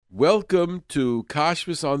Welcome to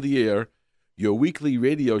Kashrus on the Air, your weekly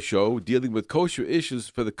radio show dealing with kosher issues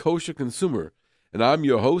for the kosher consumer. And I'm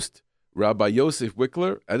your host, Rabbi Yosef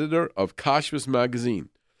Wikler, editor of Kashrus magazine.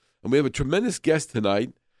 And we have a tremendous guest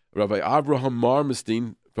tonight, Rabbi Avraham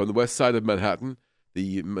Borenstein from the west side of Manhattan,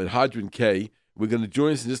 the Manhattan K. We're going to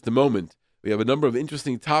join us in just a moment. We have a number of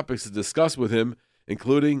interesting topics to discuss with him,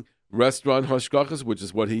 including restaurant hashgachas, which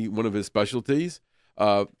is one of his specialties,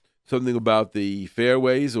 something about the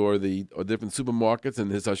fairways or different supermarkets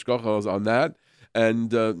and his hashgachas on that,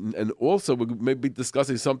 and also we may be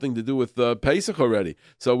discussing something to do with Pesach already.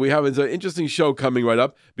 So we have an interesting show coming right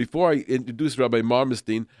up. Before I introduce Rabbi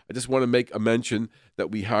Borenstein, I just want to make a mention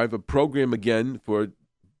that we have a program again for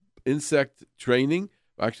insect training,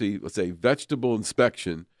 actually let's say vegetable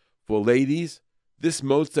inspection for ladies. This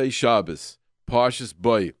Motzei Shabbos, Parshas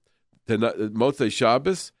Boy, Motzei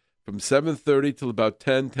Shabbos, from 7:30 till about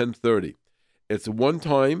 10:30. It's a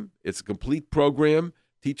one-time, it's a complete program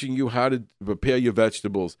teaching you how to prepare your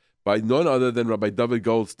vegetables by none other than Rabbi David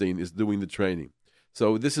Goldstein is doing the training.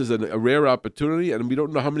 So this is a rare opportunity, and we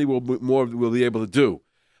don't know how many more we'll be able to do.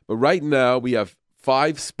 But right now, we have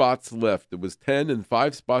 5 spots left. There was 10 and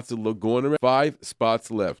 5 spots that look going around. 5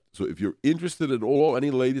 spots left. So if you're interested at all,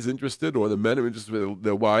 any ladies interested, or the men are interested in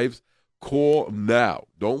their wives, call now.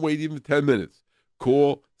 Don't wait even 10 minutes.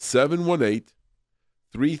 Call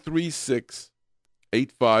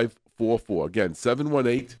 718-336-8544. Again,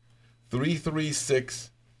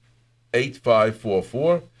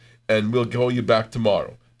 718-336-8544. And we'll call you back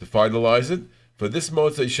tomorrow to finalize it. For this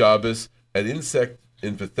Motzei Shabbos, an insect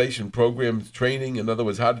infestation program training, in other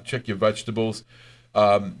words, how to check your vegetables,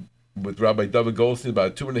 with Rabbi David Goldstein,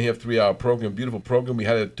 about a 2.5, 3-hour program, beautiful program. We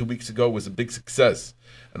had it 2 weeks ago. It was a big success.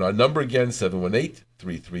 And our number again,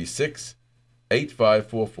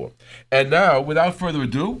 718-336-8544. And now, without further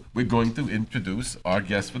ado, we're going to introduce our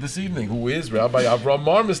guest for this evening, who is Rabbi Avraham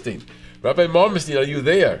Borenstein. Rabbi Borenstein, are you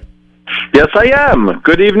there? Yes, I am.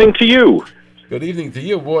 Good evening to you. Good evening to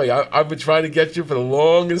you. Boy, I've been trying to get you for the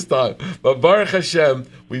longest time. But Baruch Hashem,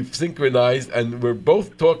 we've synchronized, and we're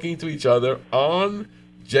both talking to each other on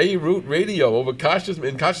J-Root Radio over Kashrus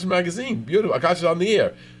magazine. Beautiful. Kashrus on the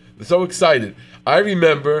Air. We're so excited. I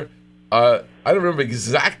remember... I don't remember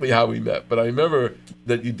exactly how we met, but I remember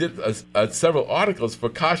that you did several articles for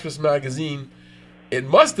Kashrus magazine. It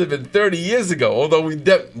must have been 30 years ago, although we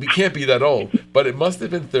can't be that old, but it must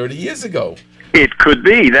have been 30 years ago. It could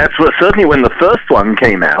be. That's certainly when the first one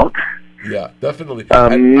came out. Yeah, definitely.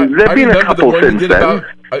 There've been a couple since then.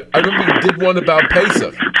 I remember you did one about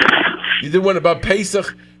Pesach. You did one about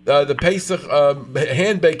Pesach, the Pesach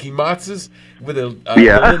hand-baking matzahs with a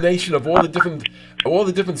elimination of all the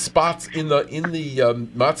different spots in the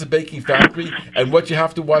matzah baking factory and what you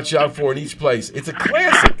have to watch out for in each place. It's a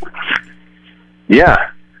classic.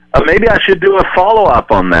 Yeah. Maybe I should do a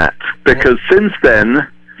follow-up on that, because since then,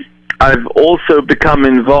 I've also become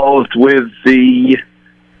involved with the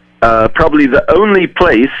probably the only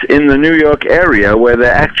place in the New York area where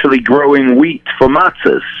they're actually growing wheat for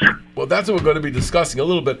matzahs. Well, that's what we're going to be discussing a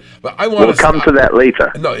little bit. But we'll come to that later.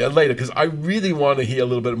 No, later, because I really want to hear a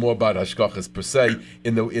little bit more about hashgachas per se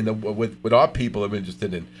with our people who are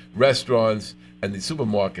interested in restaurants and the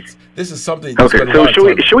supermarkets. This is something. Okay, so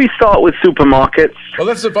should we start with supermarkets? Well,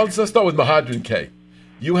 let's start with Manhattan K.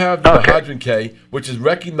 You have the Manhattan K, which is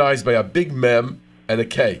recognized by a big mem and a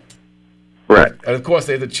K. Right. And of course,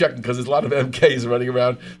 they have to check because there's a lot of MKs running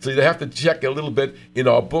around. So they have to check a little bit in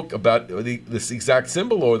our book about this exact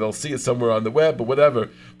symbol, or they'll see it somewhere on the web or whatever.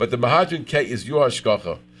 But the Manhattan K is your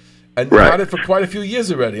hashgacha. And you've had it for quite a few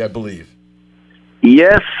years already, I believe.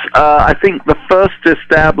 Yes. I think the first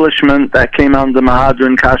establishment that came under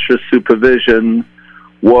Manhattan Kashrus supervision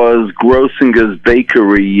was Grossinger's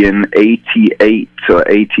Bakery in 88 or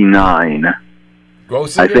 89.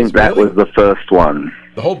 Grossinger's, I think that was the first one.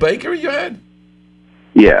 The whole bakery you had?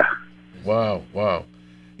 Yeah. Wow.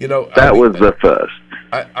 That was the first.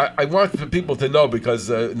 I want for people to know, because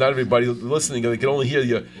not everybody listening, they can only hear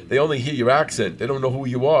you. They only hear your accent. They don't know who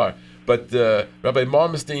you are. But Rabbi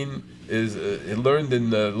Borenstein he learned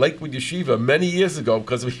in Lakewood Yeshiva many years ago,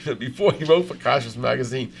 because before he wrote for Kashrus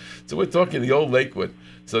magazine. So we're talking the old Lakewood.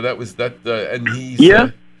 So that was that, and he's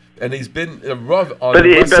and he's been rough on. But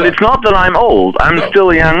it's not that I'm old. I'm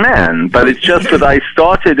still a young man. But it's just that I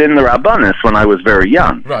started in the Rabbanis when I was very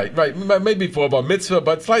young. Right. Maybe for bar mitzvah,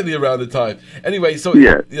 but slightly around the time. Anyway, so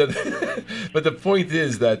but the point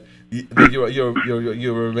is that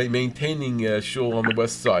you're maintaining shul on the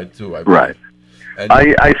west side too. I believe. Right. And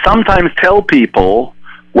I sometimes tell people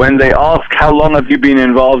when they ask how long have you been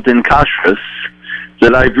involved in kashrus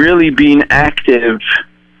that I've really been active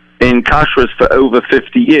in kashrus for over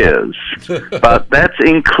 50 years. But that's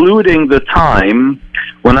including the time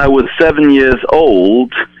when I was 7 years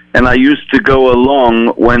old, and I used to go along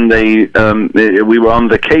when we were on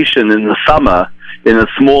vacation in the summer in a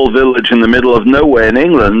small village in the middle of nowhere in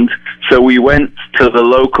England. So we went to the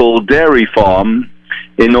local dairy farm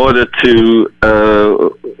in order to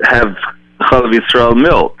have Chalav Yisrael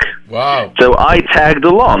milk. Wow. So I tagged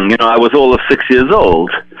along. I was all of 6 years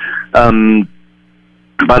old.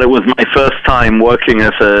 But it was my first time working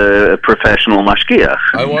as a professional mashgiach.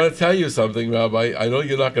 I want to tell you something, Rabbi. I know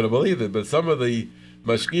you're not going to believe it, but some of the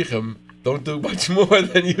mashgichim don't do much more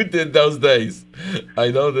than you did those days.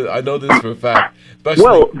 I know this for a fact.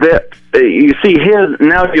 Well, you see, here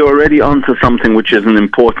now you're already onto something which is an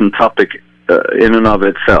important topic in and of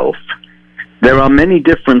itself. There are many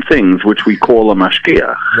different things which we call a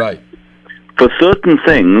mashgiach. Right. For certain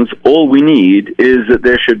things, all we need is that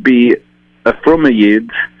there should be a frum yid,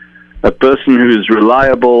 a person who is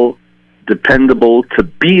reliable, dependable, to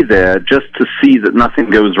be there just to see that nothing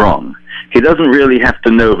goes wrong. He doesn't really have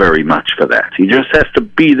to know very much for that. He just has to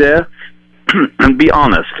be there and be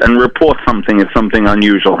honest and report something if something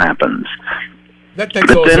unusual happens. But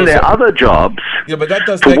then there are other jobs but that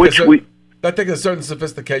does for which that takes a certain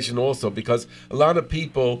sophistication also, because a lot of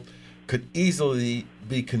people could easily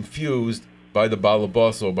be confused by the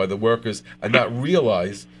balabas or by the workers and not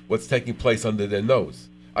realize what's taking place under their nose.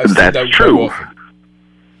 I've seen that true. Very often.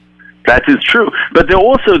 That is true. But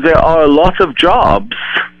there are a lot of jobs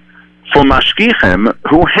for mashgichim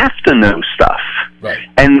who have to know stuff. Right.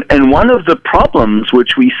 And one of the problems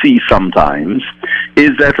which we see sometimes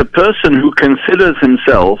is that a person who considers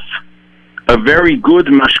himself a very good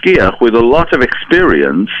mashgiach with a lot of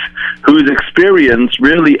experience, whose experience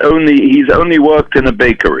he's only worked in a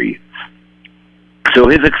bakery. So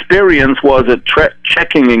his experience was at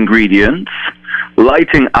checking ingredients,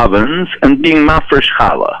 lighting ovens, and being mafresh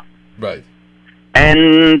challah. Right.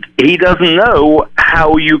 And he doesn't know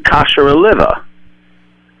how you kasher a liver,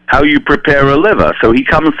 how you prepare a liver. So he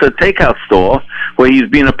comes to a takeout store where he's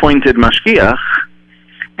been appointed mashgiach,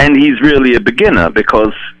 and he's really a beginner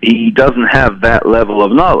because he doesn't have that level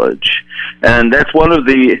of knowledge. And that's one of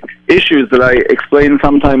the issues that I explain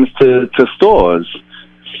sometimes to stores.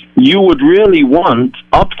 You would really want,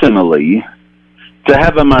 optimally, to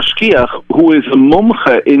have a mashgiach who is a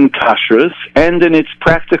mumcha in kashrus and in its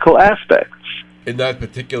practical aspects. In that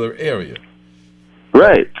particular area.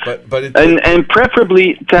 Right. But and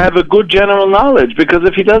preferably to have a good general knowledge, because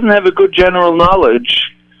if he doesn't have a good general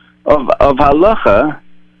knowledge of halacha,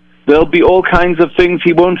 there'll be all kinds of things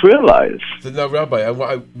he won't realize. So now, Rabbi,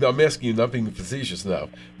 I'm asking you, not being facetious now.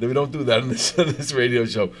 We don't do that on this radio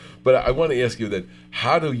show. But I want to ask you that,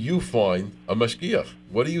 how do you find a mashgiach?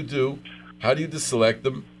 What do you do? How do you select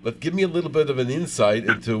them? Give me a little bit of an insight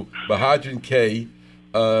into Bahadrin K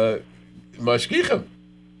mashgichim.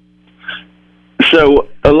 So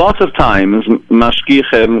a lot of times,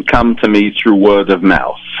 mashgichim come to me through word of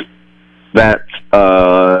mouth. That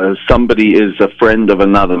somebody is a friend of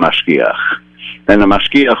another mashgiach. And a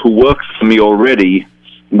mashgiach who works for me already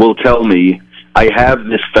will tell me, I have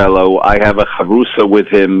this fellow, I have a chavrusa with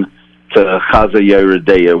him, to chaza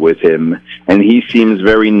yeredeya with him, and he seems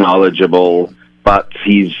very knowledgeable, but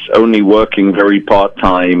he's only working very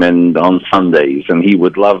part-time and on Sundays, and he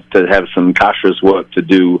would love to have some kashrus work to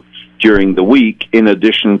do during the week in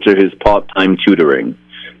addition to his part-time tutoring.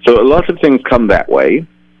 So a lot of things come that way.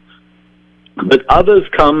 But others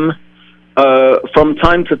come from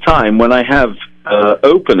time to time. When I have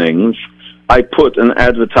openings, I put an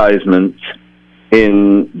advertisement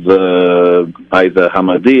in either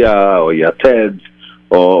Hamadiyah or Yated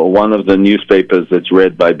or one of the newspapers that's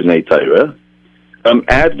read by B'nai Torah. I'm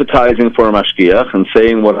advertising for a mashgiach and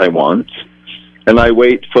saying what I want, and I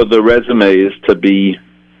wait for the resumes to be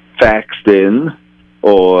faxed in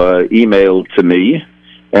or emailed to me,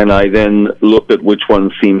 and I then look at which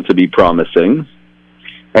ones seem to be promising.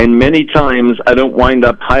 And many times I don't wind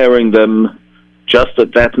up hiring them just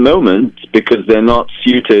at that moment because they're not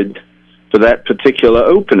suited for that particular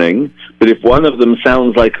opening. But if one of them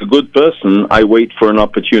sounds like a good person, I wait for an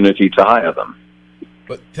opportunity to hire them.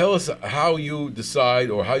 But tell us how you decide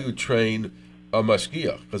or how you train a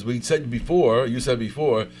mashgiach, because you said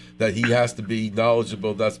before that he has to be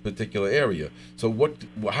knowledgeable in that particular area. So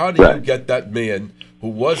how do you get that man who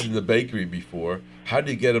was in the bakery before? How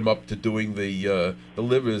do you get him up to doing the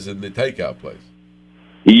livers in the takeout place?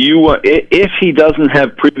 If he doesn't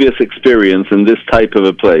have previous experience in this type of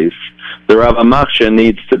a place, the Rav Amaksha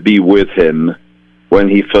needs to be with him when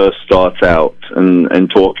he first starts out and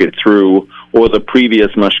talk it through, or the previous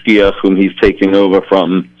mashgiach whom he's taking over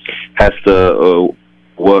from has to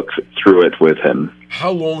work through it with him.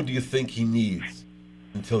 How long do you think he needs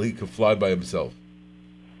until he can fly by himself?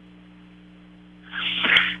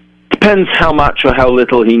 Depends how much or how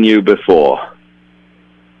little he knew before.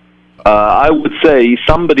 I would say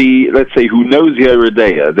somebody, let's say, who knows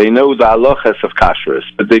Yeridea, they know the halachas of kashrus,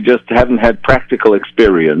 but they just haven't had practical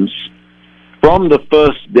experience. From the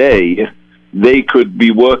first day, they could be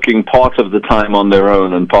working part of the time on their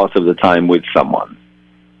own and part of the time with someone.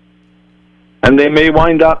 And they may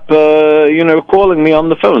wind up, calling me on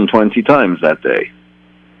the phone 20 times that day.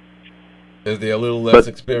 Is they a little less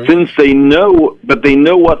experienced? Since they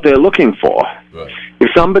know what they're looking for. Right. If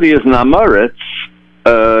somebody is an Amoritz,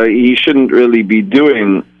 he shouldn't really be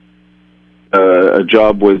doing a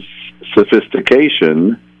job with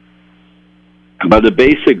sophistication, but a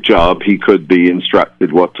basic job he could be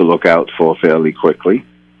instructed what to look out for fairly quickly.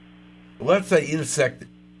 Let's say insect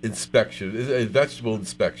inspection, a vegetable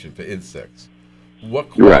inspection for insects. What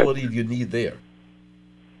quality do you need there?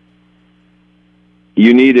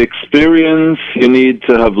 You need experience, you need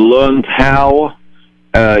to have learned how,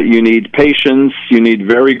 you need patience, you need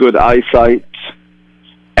very good eyesight,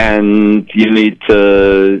 and you need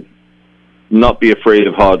to not be afraid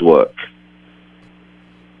of hard work.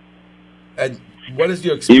 And what is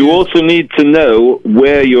your experience? You also need to know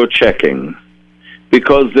where you're checking,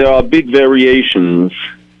 because there are big variations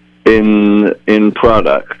in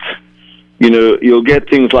product. You'll get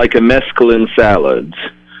things like a mescaline salad.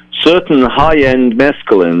 Certain high-end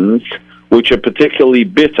mescalines, which are particularly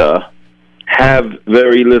bitter, have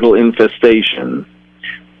very little infestation.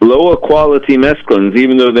 Lower quality mesclines,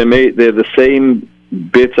 even though they're the same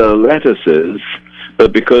bitter lettuces,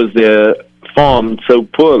 but because they're farmed so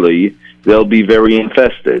poorly, they'll be very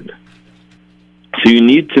infested. So you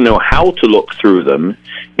need to know how to look through them,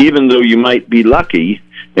 even though you might be lucky,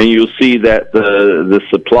 and you'll see that the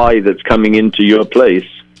supply that's coming into your place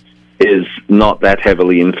is not that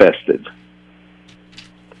heavily infested.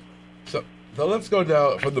 So let's go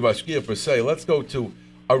now from the mashgiach per se. Let's go to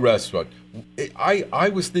a restaurant. I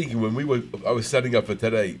was thinking when I was setting up for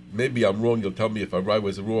today, maybe I'm wrong, you'll tell me if I'm right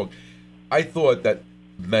or wrong. I thought that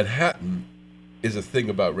Manhattan is a thing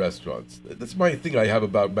about restaurants. That's my thing I have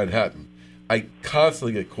about Manhattan. I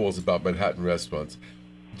constantly get calls about Manhattan restaurants.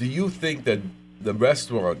 Do you think that the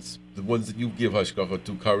restaurants, the ones that you give hashgacha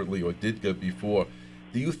to currently or did give before,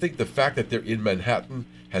 do you think the fact that they're in Manhattan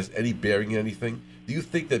has any bearing in anything? Do you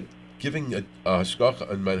think that giving a hashgacha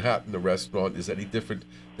in Manhattan, a restaurant, is any different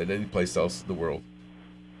than any place else in the world?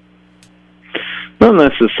 Not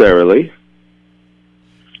necessarily.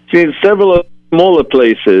 See, several smaller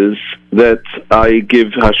places that I give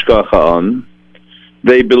hashgacha on,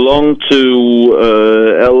 they belong to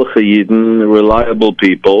El Chayidin, reliable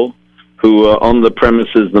people who are on the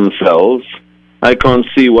premises themselves. I can't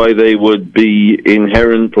see why they would be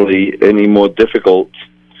inherently any more difficult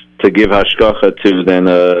to give hashgacha to than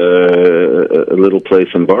a little place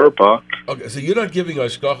in Borough Park. Okay, so you're not giving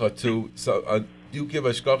hashgacha to... do you give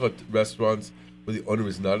hashgacha to restaurants where the owner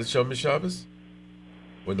is not a Shomer Shabbos?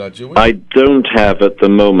 Or not Jewish? I don't have at the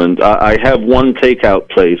moment. I have one takeout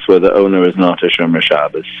place where the owner is not a Shomer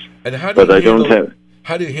Shabbos. And how do you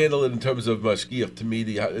How do you handle it in terms of mashgiach to me?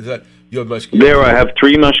 Is that your mashgiach? There I have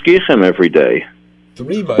 3 mashgiachim every day.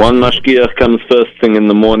 3 mashgiach? One mashgiach comes first thing in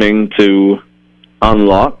the morning to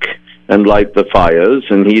unlock and light the fires,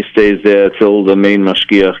 and he stays there till the main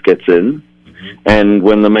mashgiach gets in. Mm-hmm. And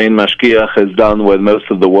when the main mashgiach is done, when most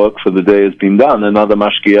of the work for the day has been done, another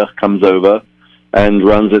mashgiach comes over and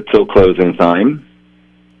runs it till closing time.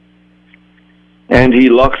 And he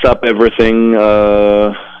locks up everything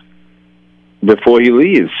before he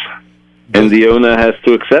leaves. And the owner has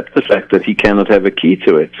to accept the fact that he cannot have a key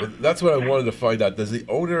to it. That's what I wanted to find out. Does the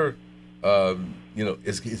owner,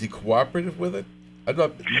 is he cooperative with it? I'm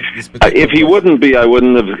not. If he wouldn't be, I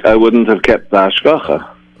wouldn't have kept the hashgacha.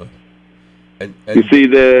 And you see,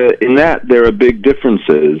 there are big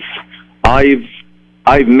differences.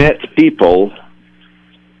 I've met people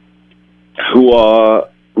who are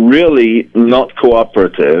really not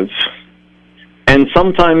cooperative, and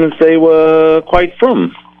sometimes they were quite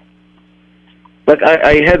frum. Like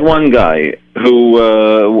I had one guy who,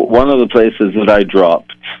 one of the places that I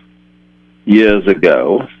dropped years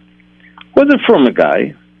ago, was a frum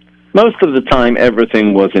guy. Most of the time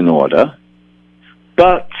everything was in order,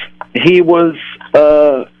 but he was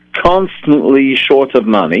constantly short of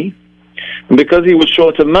money. And because he was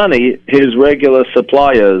short of money, his regular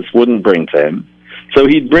suppliers wouldn't bring to him. So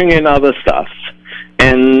he'd bring in other stuff.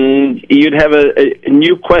 And you'd have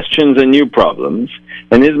new questions and new problems.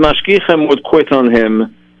 And his mashgichim would quit on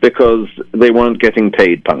him because they weren't getting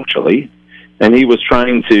paid punctually. and he was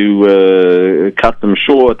trying to cut them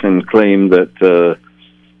short and claim that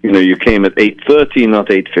you came at 8:30, not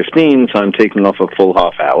 8:15, so I'm taking off a full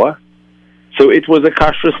half hour. So it was a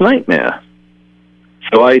kashrus nightmare.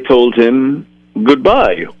 So I told him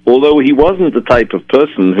goodbye, although he wasn't the type of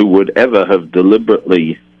person who would ever have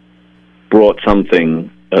deliberately brought something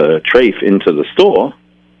treif into the store,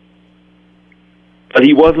 but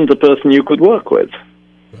he wasn't a person you could work with.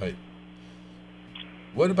 Right.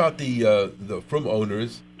 What about the frum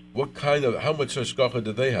owners? How much hashgacha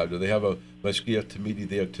do they have? Do they have a mashgiach tamidi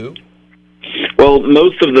there too? Well,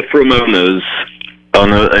 most of the frum owners,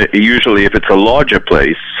 usually if it's a larger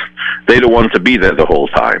place, they don't want to be there the whole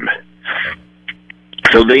time.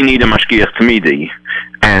 So they need a mashgiach tamidi,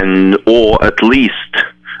 or at least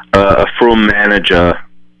a frum manager.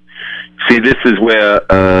 See, this is where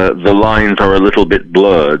the lines are a little bit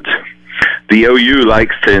blurred. The OU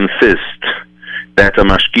likes to insist that a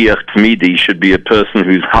mashgiach tamidi should be a person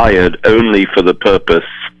who's hired only for the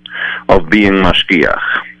purpose of being mashgiach,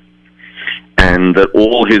 and that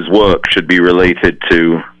all his work should be related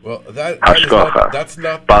to hashgacha.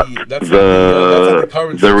 But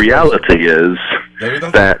the reality is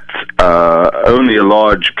that only a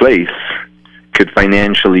large place could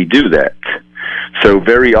financially do that. So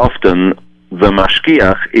very often the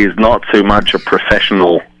mashgiach is not so much a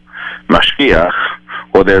professional mashgiach,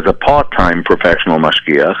 or there's a part-time professional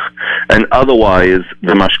mashgiach, and otherwise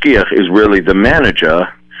the mashgiach is really the manager,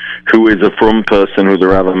 who is a frum person who the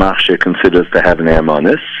Rav Machshir considers to have an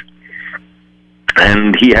emanis,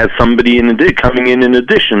 and he has somebody coming in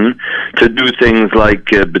addition to do things like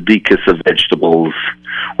bedikas of vegetables,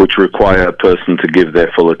 which require a person to give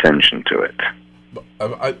their full attention to it.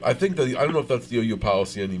 I think that I don't know if that's the OU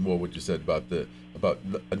policy anymore. What you said about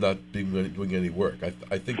not doing any work.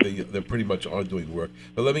 I think they pretty much are doing work.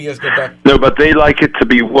 But let me go back. No, but they like it to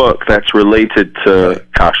be work that's related to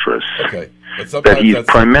kashrus. Okay, that he's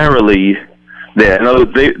primarily there. No,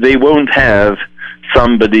 they won't have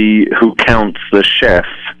somebody who counts the chef,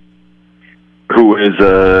 who is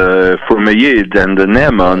from a yid and a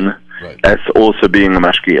neman, as also being a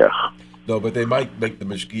mashgiach. No, but they might make the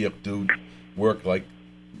mashgiach do work like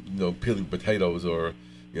peeling potatoes or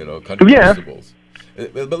cutting vegetables.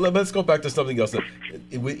 But let's go back to something else.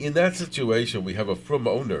 In that situation, we have a frum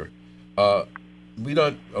owner. Are we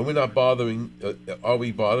not bothering? Are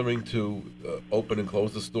we bothering to open and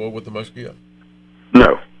close the store with the mashgiach?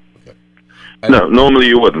 No. Okay. No, normally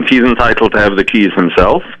you wouldn't. He's entitled to have the keys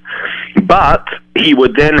himself, but he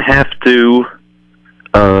would then have to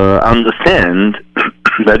understand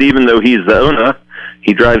that even though he's the owner,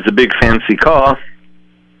 he drives a big fancy car,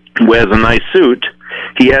 wears a nice suit,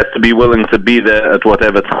 he has to be willing to be there at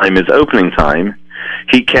whatever time is opening time.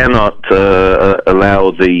 He cannot allow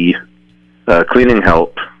the cleaning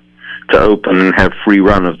help to open and have free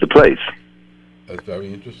run of the place. That's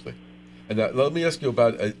very interesting. And let me ask you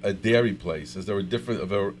about a dairy place. Is there a different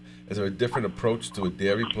approach to a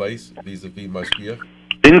dairy place vis-a-vis mashgiach?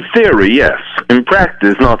 In theory, yes. In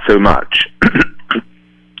practice, not so much.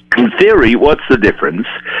 In theory, what's the difference?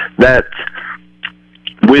 That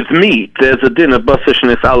with meat, there's a din of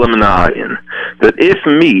basishnis alam na'ayin, that if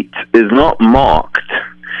meat is not marked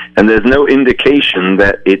and there's no indication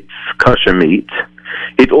that it's kosher meat,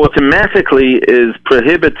 it automatically is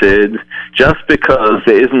prohibited just because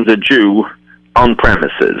there isn't a Jew on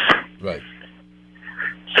premises. Right.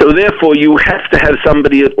 So therefore, you have to have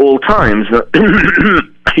somebody at all times.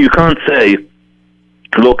 You can't say,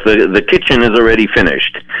 look, the kitchen is already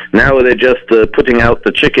finished. Now they're just putting out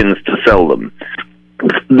the chickens to sell them.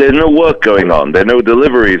 There's no work going on. There are no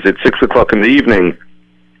deliveries. It's 6 o'clock in the evening.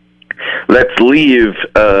 Let's leave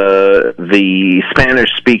the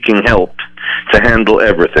Spanish-speaking help to handle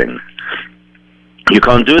everything. You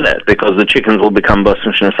can't do that because the chickens will become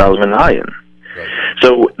basmach nesalman ayin.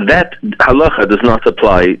 So that halacha does not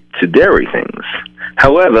apply to dairy things.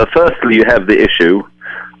 However, firstly, you have the issue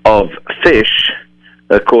of fish,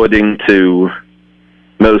 according to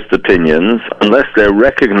most opinions, unless they're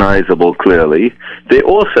recognizable clearly, they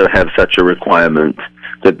also have such a requirement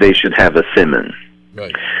that they should have a siman.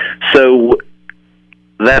 Right. So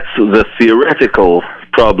that's the theoretical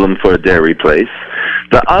problem for a dairy place.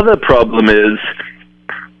 The other problem is,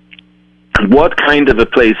 what kind of a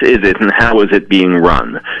place is it and how is it being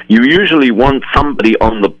run? You usually want somebody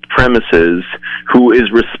on the premises who is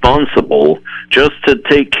responsible just to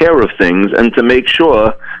take care of things and to make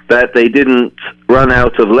sure that they didn't run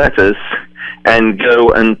out of lettuce and go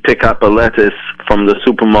and pick up a lettuce from the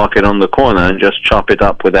supermarket on the corner and just chop it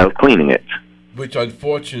up without cleaning it. Which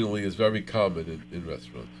unfortunately is very common in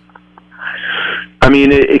restaurants. I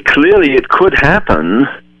mean, clearly it could happen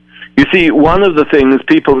You see, one of the things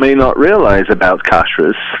people may not realize about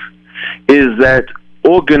kashrus is that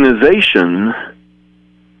organization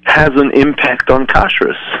has an impact on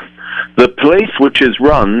kashrus. The place which is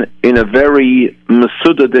run in a very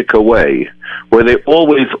mesudadika way, where they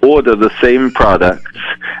always order the same products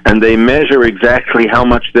and they measure exactly how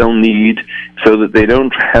much they'll need so that they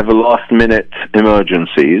don't have last-minute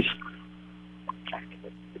emergencies,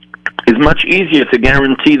 is much easier to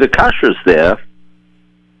guarantee the kashrus there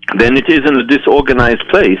than it is in a disorganized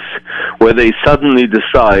place where they suddenly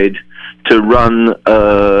decide to run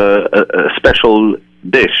a special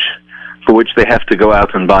dish for which they have to go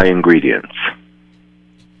out and buy ingredients.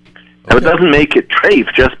 Now, it doesn't make it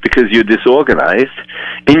treif just because you're disorganized.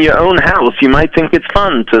 In your own house, you might think it's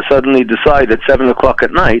fun to suddenly decide at 7 o'clock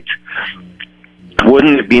at night,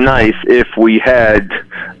 wouldn't it be nice if we had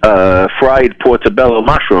fried portobello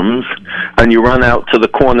mushrooms and you run out to the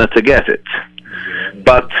corner to get it?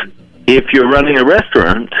 But if you're running a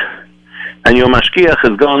restaurant and your mashgiach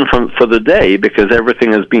has gone for the day because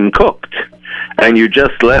everything has been cooked, and you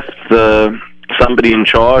just left somebody in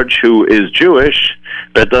charge who is Jewish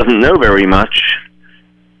but doesn't know very much,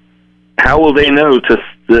 how will they know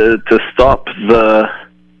to stop the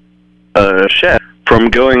chef from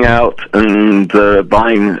going out and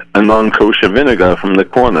buying a non-kosher vinegar from the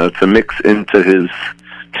corner to mix into his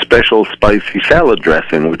special spicy salad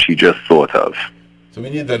dressing, which he just thought of? So we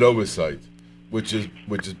need that oversight, which is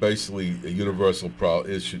basically a universal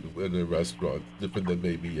issue in a restaurant, different than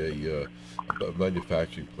maybe a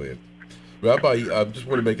manufacturing plant. Rabbi, I just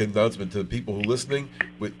want to make an announcement to the people who are listening,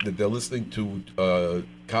 that they're listening to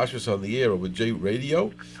Kashrus on the Air over J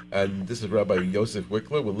Radio, and this is Rabbi Yosef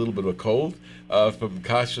Wikler with a little bit of a cold from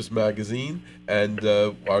Kashrus Magazine, and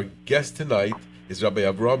our guest tonight is Rabbi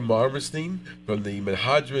Avraham Borenstein from the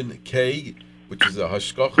Manhadrin K, which is a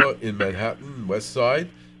hashgacha in Manhattan, West Side,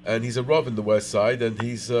 and he's a Rav in the West Side, and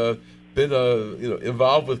he's been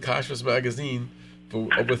involved with Kashrus Magazine for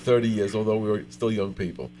over 30 years, although we were still young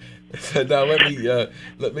people. Now let me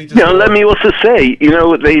just. Let me also say,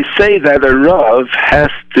 they say that a Rav has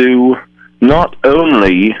to not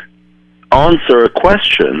only answer a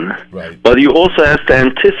question, right, but he also has to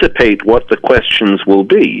anticipate what the questions will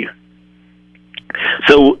be.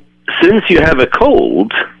 So, since you have a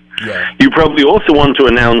cold, you probably also want to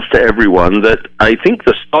announce to everyone that I think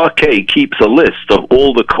the Star K keeps a list of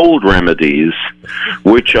all the cold remedies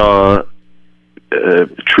which are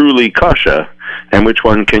truly kosher and which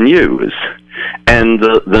one can use. And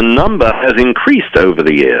the number has increased over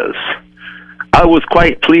the years. I was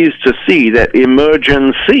quite pleased to see that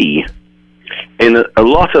Emergency, in a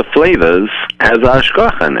lot of flavors, has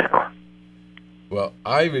hashgacha now. Well,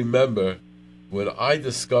 I remember when I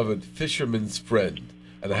discovered Fisherman's Friend,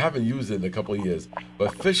 and I haven't used it in a couple of years,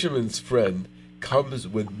 but Fisherman's Friend comes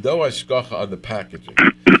with no hashgacha on the packaging,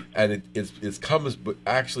 and it comes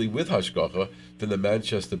actually with hashgacha from the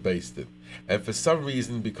Manchester Basin. And for some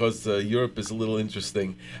reason, because Europe is a little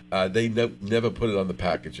interesting, they never put it on the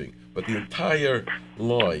packaging. But the entire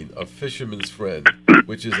line of Fisherman's Friend,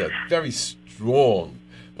 which is a very strong,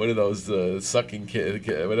 one of those sucking,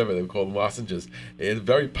 whatever they call them, lozenges, a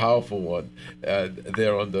very powerful one.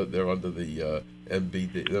 They're under the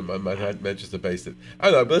MB, Manchester Basin. I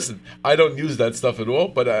don't know, but listen, I don't use that stuff at all,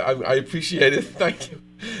 but I appreciate it. Thank you.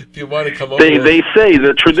 If you want to come over. They say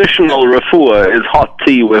the traditional refuah is hot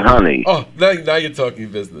tea with honey. Oh, now you're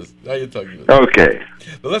talking business. Okay.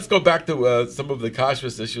 But let's go back to some of the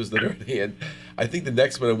kashrus issues that are at hand. I think the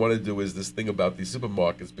next one I want to do is this thing about these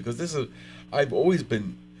supermarkets, because I've always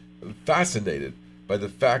been fascinated by the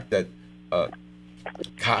fact that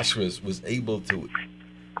kashrus was able to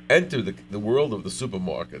enter the world of the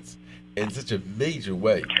supermarkets in such a major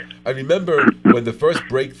way. I remember when the first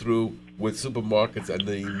breakthrough with supermarkets and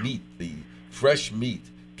the fresh meat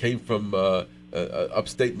came from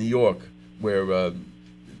upstate New York, where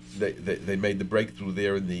they made the breakthrough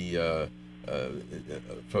there in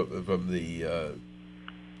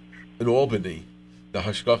in Albany, the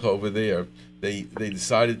hashgacha over there. They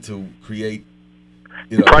decided to create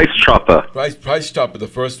Price Chopper. Price Chopper, the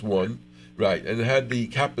first one. Right, and it had the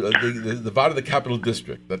Vada the Capital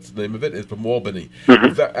District. That's the name of it. It's from Albany,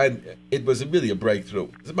 and it was really a breakthrough.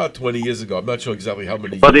 It's about 20 years ago. I'm not sure exactly how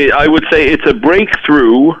many. But I would say it's a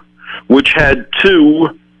breakthrough, which had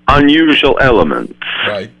two unusual elements.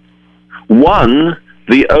 Right. One,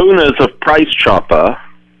 the owners of Price Chopper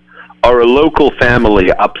are a local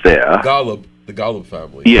family up there. The Golub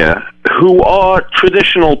family. Yeah, who are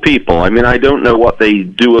traditional people. I mean, I don't know what they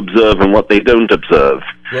do observe and what they don't observe.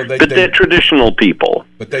 Well, but they're traditional people.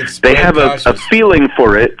 But they have a feeling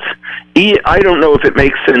for it. I don't know if it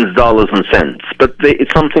makes sense dollars and cents, but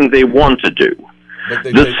it's something they want to do.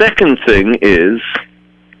 The second thing is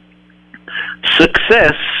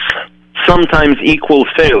success sometimes equals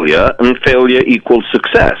failure, and failure equals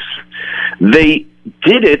success. They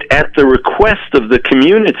did it at the request of the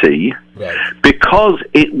community, right, because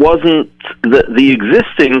it wasn't the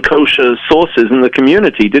existing kosher sources in the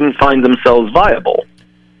community didn't find themselves viable.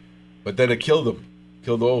 But then it killed them,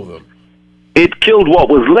 killed all of them. It killed what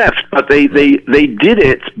was left, but they did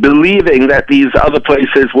it believing that these other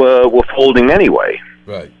places were folding anyway.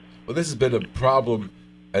 Right. Well, this has been a problem,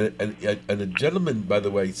 and a gentleman, by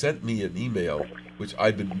the way, sent me an email, which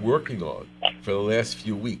I've been working on for the last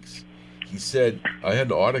few weeks. He said, I had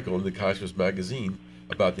an article in the Kashrus magazine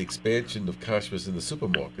about the expansion of kashrus in the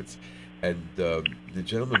supermarkets, and the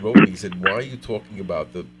gentleman wrote me, he said, why are you talking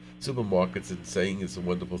about the supermarkets and saying it's a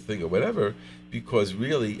wonderful thing or whatever, because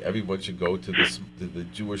really everyone should go to the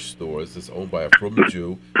Jewish stores that's owned by a frum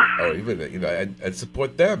Jew, or even and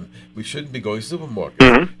support them. We shouldn't be going to supermarkets.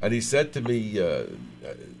 Mm-hmm. And he said to me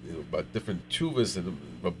about different tshuvas and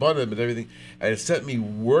rabbanim and everything, and it set me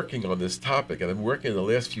working on this topic, and I'm working the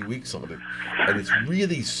last few weeks on it, and it's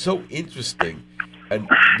really so interesting. And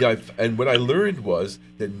and what I learned was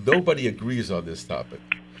that nobody agrees on this topic.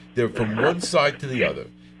 They're from one side to the other.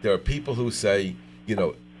 There are people who say,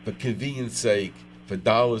 for convenience sake, for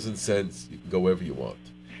dollars and cents, you can go wherever you want.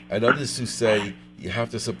 And others who say you have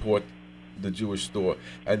to support the Jewish store.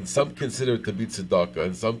 And some consider it to be tzedakah,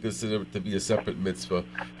 and some consider it to be a separate mitzvah.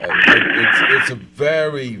 And it's a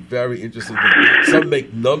very, very interesting thing. Some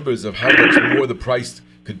make numbers of how much more the price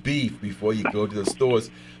could be before you go to the stores.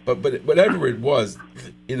 But whatever it was,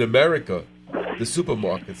 in America, the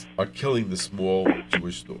supermarkets are killing the small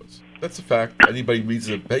Jewish stores. That's a fact. Anybody reads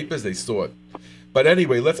the papers, they saw it. But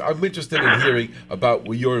anyway, I'm interested in hearing about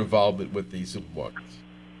your involvement with the supermarkets.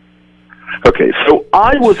 Okay, so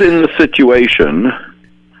I was in the situation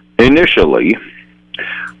initially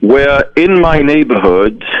where in my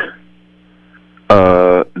neighborhood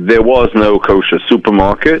there was no kosher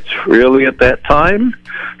supermarket really at that time.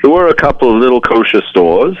 There were a couple of little kosher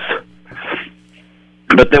stores,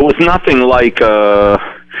 but there was nothing like a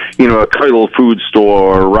Keil food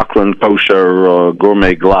store, Rockland Kosher, or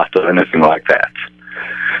Gourmet Glatt, or anything like that.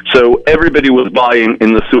 So everybody was buying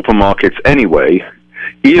in the supermarkets anyway,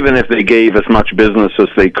 even if they gave as much business as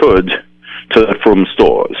they could to the frum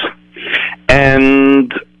stores.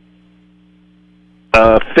 And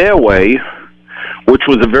Fairway, which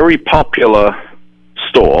was a very popular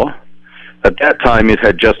store, at that time it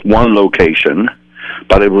had just one location,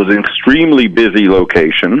 but it was an extremely busy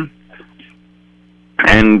location.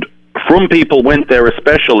 And frum people went there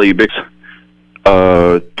especially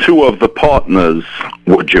because two of the partners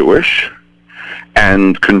were Jewish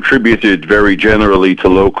and contributed very generally to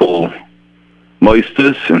local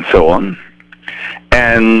moisters and so on.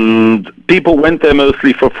 And people went there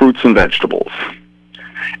mostly for fruits and vegetables.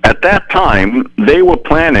 At that time, they were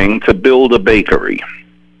planning to build a bakery.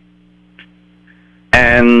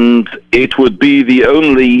 And it would be the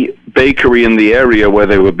only bakery in the area where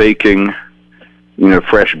they were baking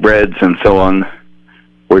fresh breads and so on,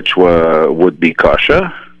 which would be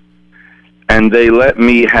kosher. And they let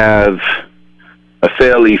me have a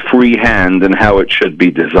fairly free hand in how it should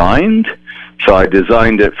be designed. So I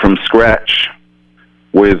designed it from scratch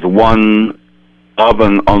with one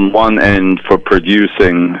oven on one end for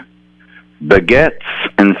producing baguettes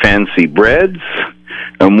and fancy breads,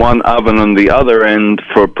 and one oven on the other end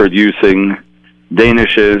for producing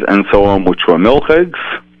danishes and so on, which were milchigs,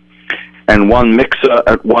 and one mixer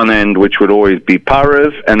at one end, which would always be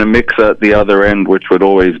parev, and a mixer at the other end, which would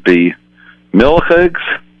always be milchigs.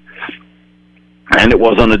 And it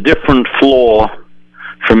was on a different floor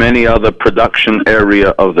from any other production area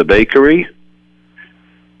of the bakery,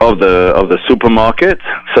 of the supermarket,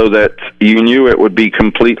 so that you knew it would be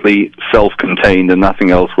completely self-contained and nothing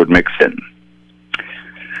else would mix in.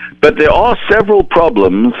 But there are several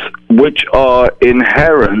problems which are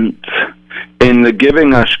inherent in the giving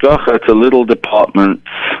hashgacha to little departments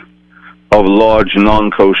of large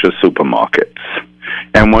non-kosher supermarkets,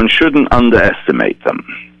 and one shouldn't underestimate them.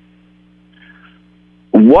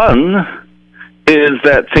 One is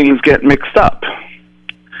that things get mixed up.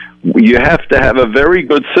 You have to have a very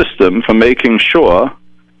good system for making sure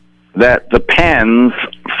that the pans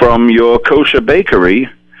from your kosher bakery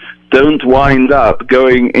don't wind up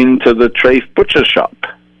going into the treif butcher shop.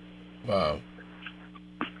 Wow.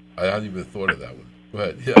 I hadn't even thought of that one. Go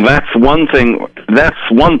ahead. Yeah. That's one thing. That's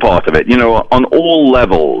one part of it. On all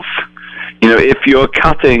levels. If you're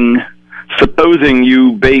cutting supposing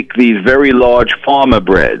you bake these very large farmer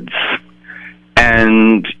breads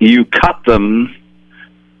and you cut them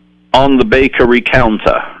on the bakery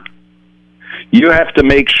counter, you have to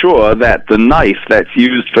make sure that the knife that's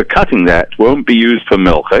used for cutting that won't be used for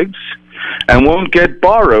milchigs and won't get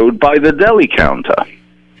borrowed by the deli counter,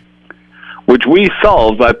 which we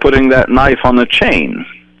solved by putting that knife on a chain.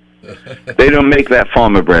 They don't make that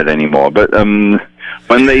farmer bread anymore, but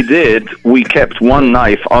when they did, we kept one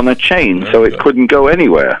knife on a chain so it couldn't go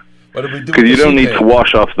anywhere. Because you don't need to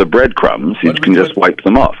wash off the breadcrumbs, you can just wipe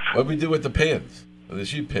them off. What do we do with the pans, the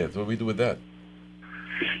sheet pans? What do we do with that?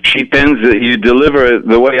 Sheet pans that you deliver,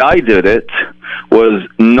 the way I did it was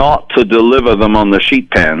not to deliver them on the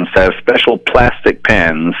sheet pans, to have special plastic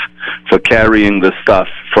pans for carrying the stuff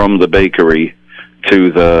from the bakery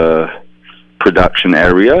to the production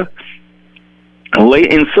area.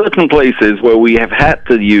 In certain places where we have had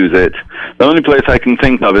to use it, the only place I can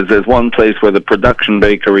think of is there's one place where the production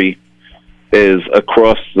bakery is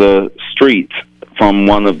across the street from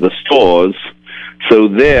one of the stores. So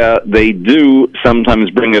there, they do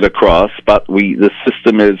sometimes bring it across, but the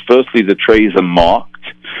system is, firstly, the trays are marked,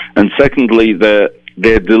 and secondly,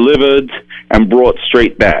 they're delivered and brought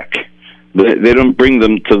straight back. They don't bring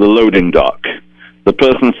them to the loading dock. The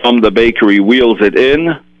person from the bakery wheels it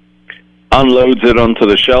in, unloads it onto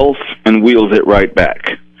the shelf, and wheels it right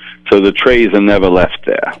back. So the trays are never left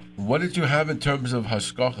there. What did you have in terms of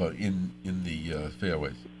hashgacha in the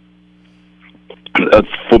fairways?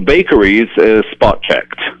 For bakeries, spot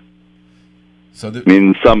checked. So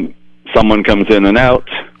someone comes in and out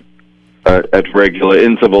at regular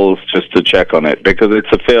intervals just to check on it, because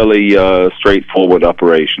it's a fairly straightforward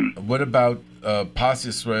operation. What about Pas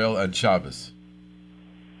Yisrael and Shabbos?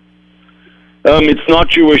 It's not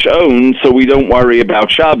Jewish-owned, so we don't worry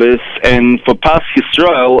about Shabbos. And for Pas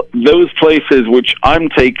Yisrael, those places which I'm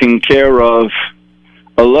taking care of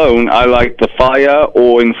alone, I light the fire,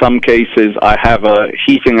 or in some cases I have a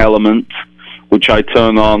heating element which I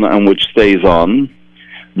turn on and which stays on.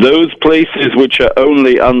 Those places which are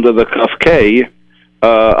only under the Kafkei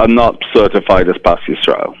are not certified as Pas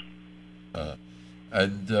Yisrael.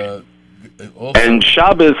 And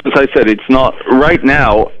Shabbos, as I said, it's not, right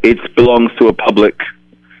now, it belongs to a public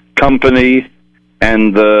company,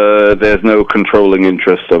 and there's no controlling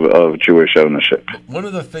interest of Jewish ownership. One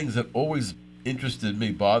of the things that always interested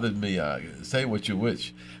me, bothered me, say what you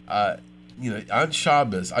wish, on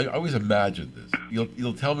Shabbos, I always imagined this.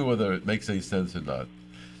 You'll tell me whether it makes any sense or not.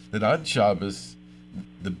 That on Shabbos,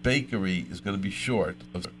 the bakery is going to be short,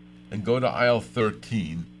 and go to aisle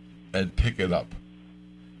 13 and pick it up.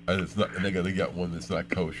 And they're going to get one that's not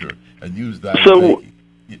kosher and use that. So,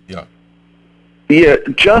 yeah,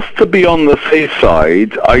 just to be on the safe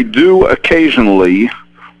side, I do occasionally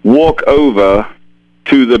walk over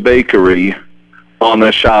to the bakery on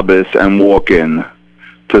a Shabbos and walk in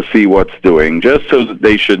to see what's doing, just so that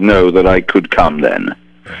they should know that I could come then.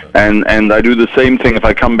 And I do the same thing if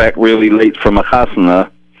I come back really late from a chasana.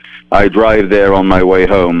 I drive there on my way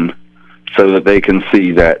home, so that they can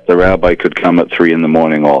see that the rabbi could come at 3 in the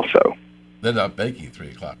morning also. They're not baking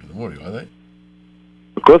 3 o'clock in the morning, are they?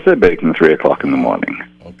 Of course they're baking 3 o'clock in the morning.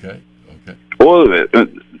 Okay. Or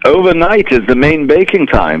overnight is the main baking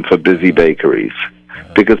time for busy bakeries,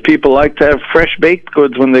 because people like to have fresh baked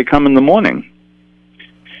goods when they come in the morning.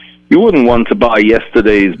 You wouldn't want to buy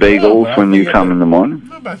yesterday's bagels when you come in the morning.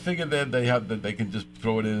 No, but I figured that they can just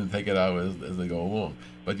throw it in and take it out as they go along.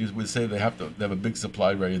 But you would say they have a big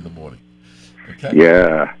supply ready in the morning. Okay.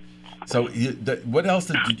 Yeah. So, what else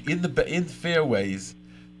in fairways?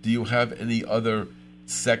 Do you have any other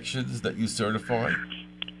sections that you certify?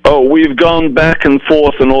 Oh, we've gone back and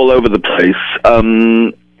forth and all over the place.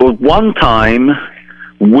 One time,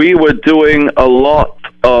 we were doing a lot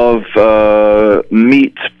of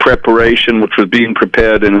meat preparation, which was being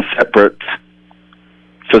prepared in a separate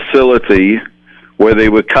facility, where they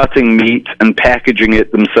were cutting meat and packaging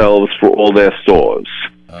it themselves for all their stores.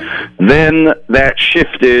 Then that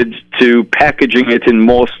shifted to packaging it in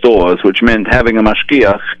more stores, which meant having a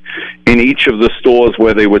mashgiach in each of the stores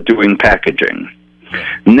where they were doing packaging.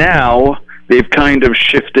 Now, they've kind of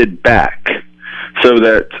shifted back, so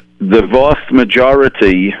that the vast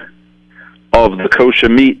majority of the kosher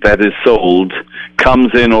meat that is sold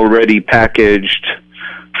comes in already packaged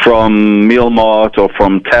from Mealmart or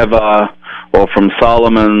from Teva or from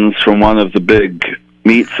Solomon's, from one of the big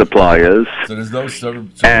meat suppliers. So there's no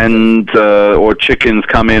and or chickens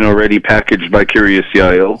come in already packaged by Kiryas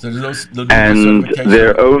Yael. So and there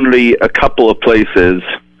are only a couple of places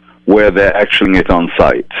where they're actually it on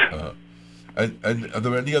site. And are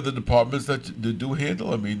there any other departments that do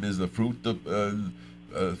handle? I mean, is the fruit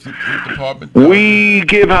fruit department? We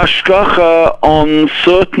give hashgacha on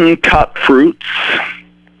certain cut fruits,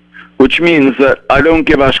 which means that I don't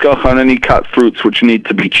give hashgacha on any cut fruits which need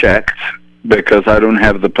to be checked, because I don't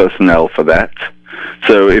have the personnel for that.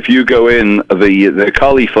 So if you go in, the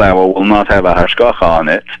cauliflower will not have a hashgacha on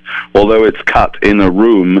it, although it's cut in a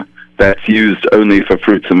room that's used only for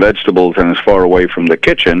fruits and vegetables and is far away from the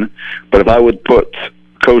kitchen. But if I would put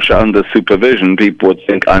kosher under supervision, people would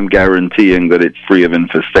think I'm guaranteeing that it's free of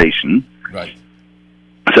infestation. Right.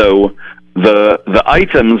 So the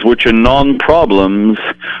items which are non-problems,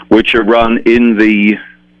 which are run in the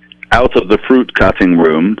out of the fruit cutting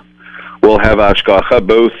room, will have hashgacha,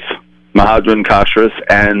 both Mahadran Kashrus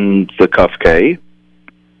and the Kafkei.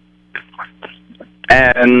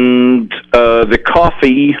 And the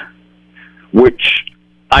coffee, which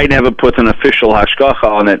I never put an official hashgacha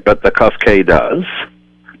on it, but the Kafkei does.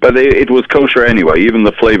 But it was kosher anyway. Even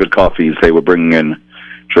the flavored coffees they were bringing in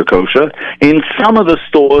were kosher. In some of the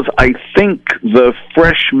stores, I think the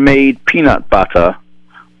fresh-made peanut butter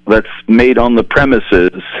that's made on the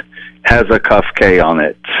premises has a Kafkei on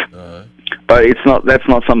it. But that's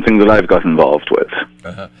not something that I've got involved with.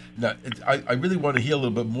 Now, I really want to hear a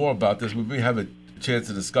little bit more about this. We may have a chance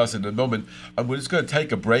to discuss it in a moment. We're just going to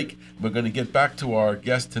take a break. We're going to get back to our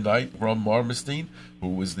guest tonight, Ron Borenstein, who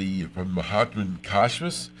was from Manhattan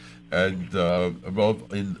Kashrus, and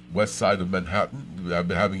in west side of Manhattan. I've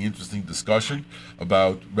been having interesting discussion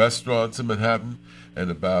about restaurants in Manhattan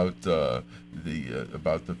and about the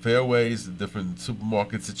fairways, the different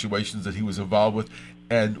supermarket situations that he was involved with.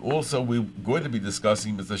 And also, we're going to be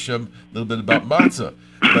discussing, Mr. Hashem, a little bit about matzah.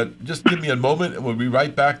 But just give me a moment, and we'll be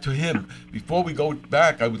right back to him. Before we go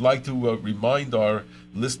back, I would like to remind our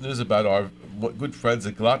listeners about our good friends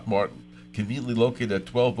at Glattmart, conveniently located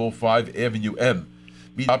at 1205 Avenue M.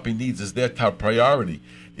 Meeting shopping needs is their top priority.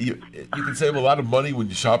 You can save a lot of money when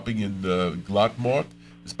you're shopping in Glattmart,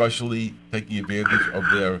 especially taking advantage of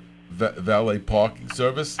their valet parking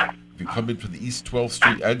service. If you come in from the East 12th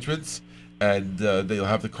Street entrance, and they'll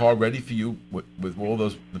have the car ready for you with all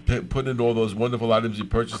those, put in all those wonderful items you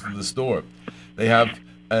purchased in the store. They have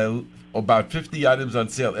about 50 items on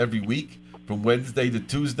sale every week from Wednesday to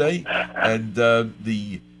Tuesday, and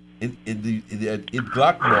in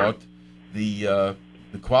Glattmart, the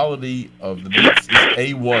quality of the meats is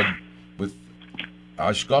A1, with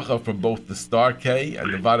hashgacha from both the Star K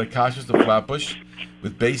and the Vada Kashrus, the Flatbush,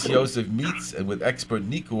 with Beis Yosef meats and with expert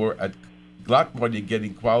Nikur at Glattmart. You're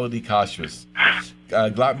getting quality kashrus.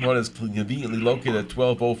 Glattmart is conveniently located at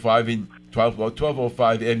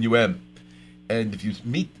 1205 NUM. And if you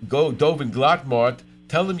Dove in Glattmart,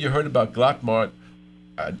 tell them you heard about Glattmart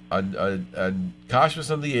on Kashrus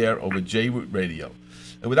on the Air over J-Root Radio.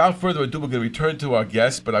 And without further ado, we're going to return to our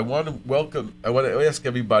guest, but I want to ask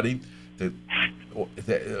everybody to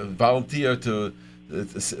volunteer to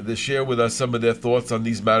share with us some of their thoughts on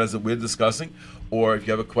these matters that we're discussing, or if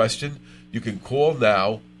you have a question, you can call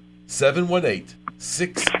now,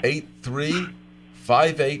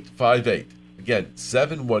 718-683-5858. Again,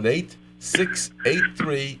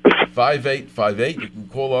 718-683-5858. You can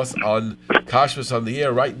call us on Kashrus on the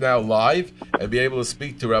Air right now live and be able to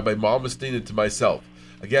speak to Rabbi Borenstein and to myself.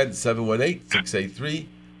 Again,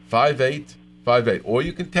 718-683-5858. Or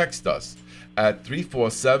you can text us at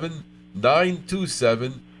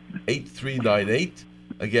 347-927-8398.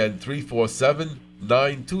 Again,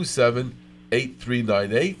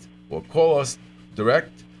 347-927-8398, or call us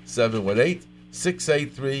direct,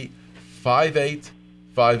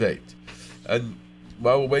 718-683-5858. And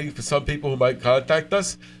while we're waiting for some people who might contact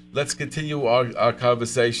us, let's continue our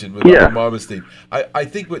conversation with Rabbi Borenstein. I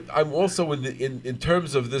think I'm also in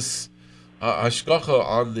terms of this hashgacha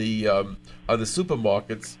on the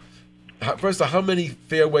supermarkets. First, how many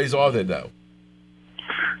fairways are there now?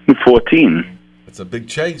 14. It's a big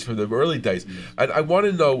change from the early days. And I want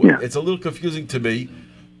to know, it's a little confusing to me,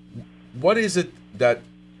 what is it that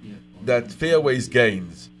Fairways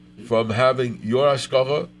gains from having your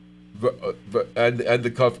hashgacha and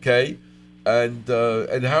the Kafkei, and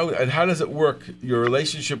how does it work, your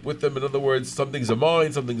relationship with them? In other words, some things are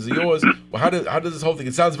mine, some things are yours. Well, how does this whole thing?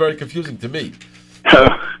 It sounds very confusing to me.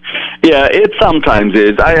 Yeah, it sometimes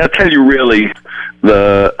is. I'll tell you really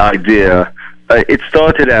the idea. It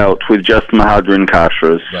started out with just Mahadran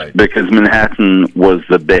Kashrus, right, because Manhattan was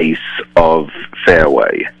the base of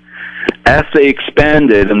Fairway. As they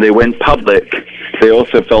expanded and they went public, they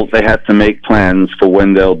also felt they had to make plans for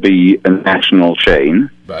when there'll be a national chain,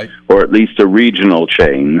 right, or at least a regional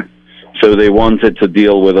chain. So they wanted to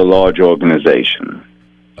deal with a large organization.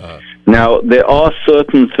 Now, there are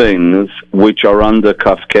certain things which are under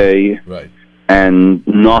Kafkei, right, and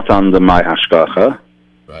not under my hashgacha.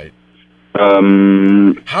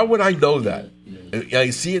 How would I know that? I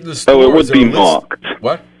see it in the store. Oh, it would be marked.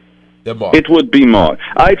 What? They're marked. It would be marked.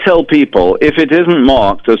 I tell people, if it isn't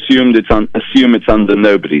marked, assume it's under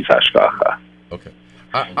nobody's hashgacha. Okay.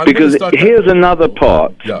 I'm because here's another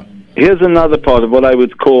part. Yeah. Here's another part of what I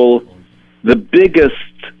would call the biggest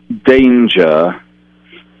danger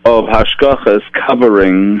of hashgachas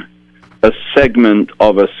covering a segment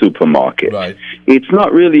of a supermarket. Right. It's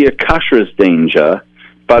not really a kashrus danger,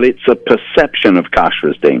 but it's a perception of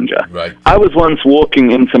kashrus danger. Right. I was once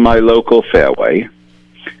walking into my local fairway,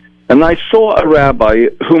 and I saw a rabbi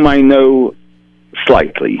whom I know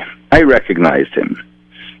slightly. I recognized him.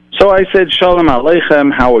 So I said, Shalom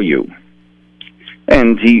Aleichem, how are you?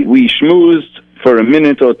 And we schmoozed for a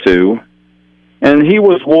minute or two, and he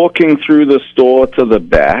was walking through the store to the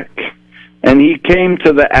back, and he came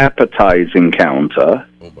to the appetizing counter,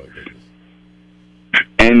 Oh, my goodness.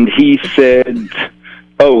 and he said,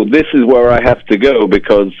 oh, this is where I have to go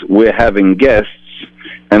because we're having guests,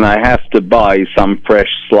 and I have to buy some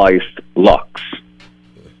fresh sliced lox,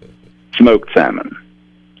 smoked salmon.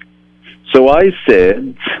 So I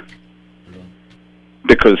said,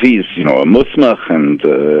 because he's, a musmach and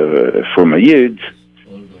from a yid,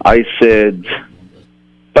 I said,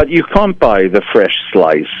 but you can't buy the fresh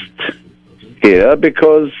sliced here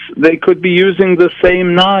because they could be using the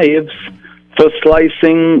same knives for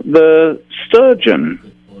slicing the sturgeon.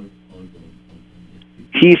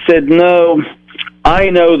 He said, no, I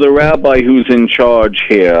know the rabbi who's in charge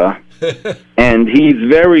here, and he's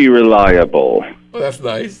very reliable. Well, that's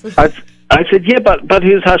nice. I said, yeah, but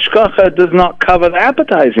his hashgacha does not cover the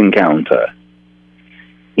appetizing counter.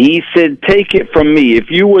 He said, take it from me, if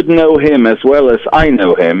you would know him as well as I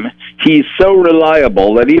know him, he's so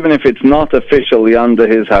reliable that even if it's not officially under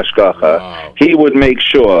his hashgacha, he would make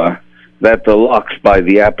sure that the lox by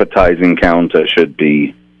the appetizing counter should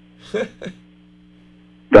be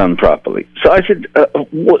done properly. So I said,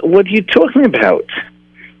 what are you talking about?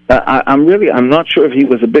 I'm not sure if he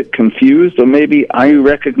was a bit confused, or maybe I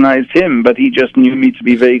recognized him, but he just knew me to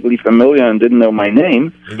be vaguely familiar and didn't know my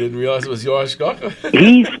name. He didn't realize it was your hashgacha?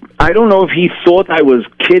 I don't know if he thought I was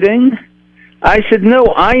kidding. I said,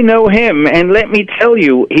 no, I know him, and let me tell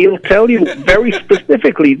you, he'll tell you very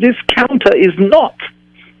specifically, this counter is not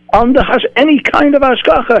under any kind of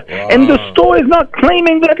hashgacha, and the store is not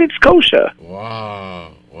claiming that it's kosher.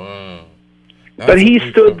 Wow. But he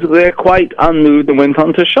stood there quite unmoved and went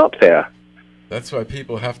on to shop there. That's why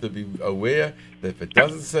people have to be aware that if it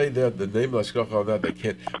doesn't say the name of hashgacha on that, they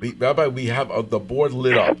can't. Rabbi, we have the board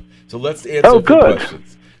lit up, so let's answer a few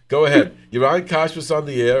questions. Go ahead. You're on Kashrus on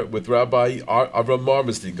the air with Rabbi Avraham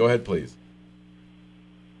Borenstein. Go ahead, please.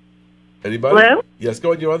 Anybody? Hello? Yes,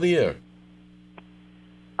 go ahead. You're on the air.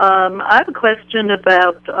 I have a question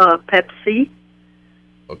about Pepsi.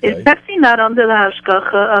 Okay. Is Pepsi not under the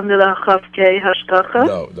hashgacha, under the Chavkei hashgacha?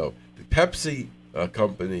 No. The Pepsi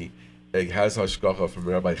company has hashgacha from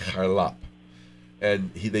Rabbi Charlap,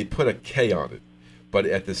 and they put a K on it. But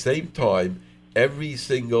at the same time, every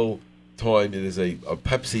single time it is a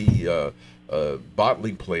Pepsi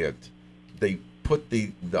bottling plant, they put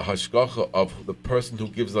the hashgacha of the person who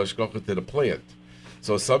gives the hashgacha to the plant.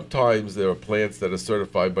 So sometimes there are plants that are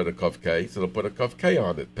certified by the Kuf K, so they'll put a Kuf K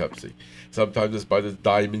on it, Pepsi. Sometimes it's by the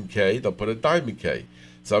Diamond K, they'll put a Diamond K.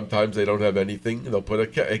 Sometimes they don't have anything, they'll put a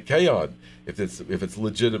K on if it's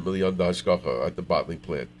legitimately on the hashgacha at the bottling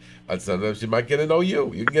plant. And sometimes you might get an OU.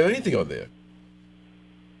 You can get anything on there.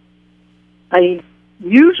 I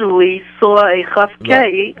usually saw a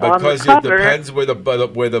Chavkei on the cover. Because it depends where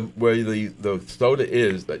the soda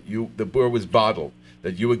is that where it was bottled.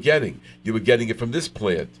 That you were getting it from this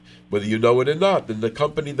plant, whether you know it or not. Then the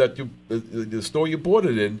company that the store you bought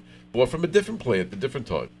it in, bought from a different plant, a different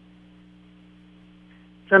time.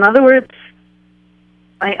 So in other words,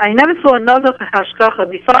 I never saw another hashgacha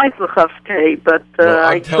besides the Chavkei, but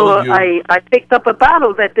I picked up a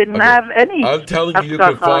bottle that didn't have any. I'm telling you, you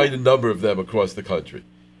can find a number of them across the country.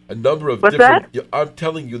 I'm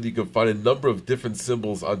telling you, you can find a number of different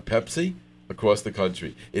symbols on Pepsi across the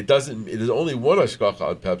country. It is only one hashgacha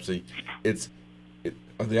on Pepsi. It's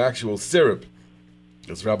on the actual syrup.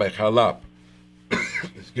 It's Rabbi Charlap.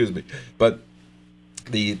 Excuse me. But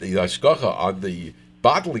the hashgacha on the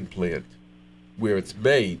bottling plant where it's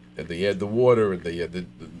made, and they add the water, and they add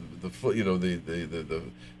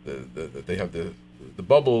they have the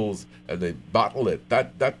bubbles, and they bottle it.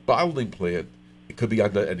 That bottling plant, it could be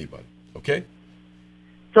under anybody. Okay.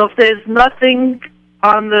 So if there's nothing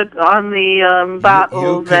on the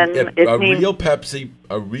bottle, then it means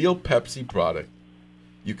a real Pepsi product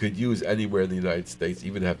you could use anywhere in the United States,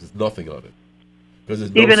 even if there's nothing on it.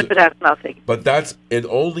 even if it has nothing. But that's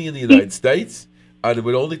only in the United States, and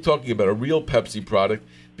we're only talking about a real Pepsi product,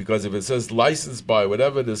 because if it says licensed by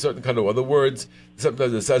whatever, there's certain kind of other words.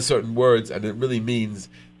 Sometimes it says certain words, and it really means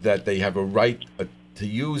that they have a right to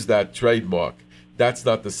use that trademark. That's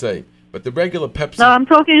not the same. But the regular Pepsi... No, I'm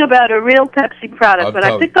talking about a real Pepsi product, but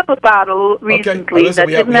I picked up a bottle recently that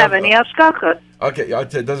didn't have any hashgacha. Okay,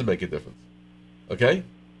 it doesn't make a difference. Okay?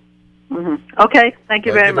 Mm-hmm. Okay, thank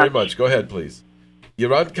you very much. Go ahead, please.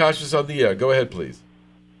 You're on Kashrus on the air. Go ahead, please.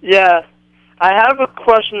 Yeah. I have a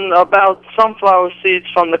question about sunflower seeds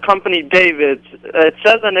from the company David's. It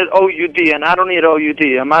says on it OUD, and I don't eat OUD.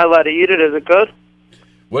 Am I allowed to eat it? Is it good?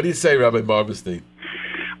 What do you say, Rabbi Borenstein?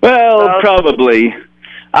 Well, probably.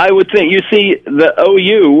 I would think, you see, the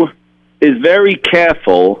OU is very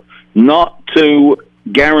careful not to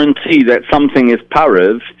guarantee that something is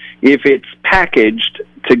parev if it's packaged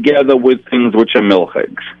together with things which are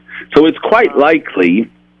milchigs. So it's quite likely,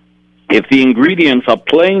 if the ingredients are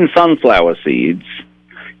plain sunflower seeds,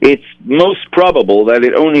 it's most probable that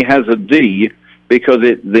it only has a D because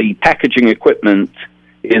the packaging equipment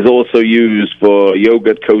is also used for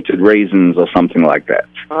yogurt-coated raisins or something like that.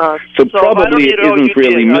 So probably it isn't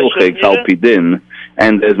really milchigs alpidin,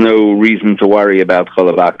 and there's no reason to worry about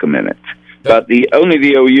cholabakum in it. But only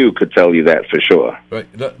the OU could tell you that for sure. Right,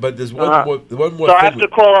 but there's one more thing. So I have to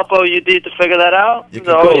call up OUD to figure that out? You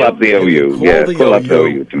can call up the OU. Call up the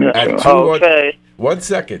OU to make sure. Okay. 1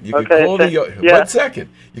 second. You can call the 1 second.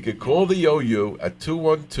 You can call the OU at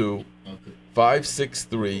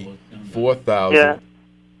 212-563-4000. Yeah.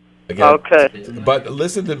 Again. Okay. But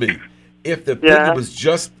listen to me. If the thing was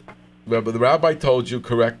just, remember, the rabbi told you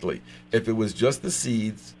correctly, if it was just the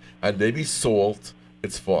seeds and maybe salt,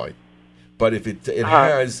 it's fine. But if it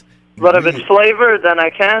has... But if it's flavored, then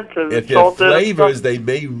I can't. If they're flavors, they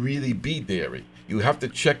may really be dairy. You have to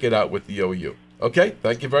check it out with the OU. Okay?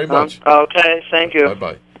 Thank you very much. Okay, thank you.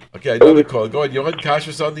 Bye-bye. Okay, another call. Go ahead. You're on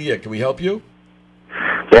Kashrus on the air. Can we help you?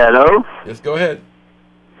 Yeah, hello? Yes, go ahead.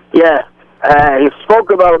 Yeah. You spoke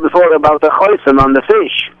before about the choisim on the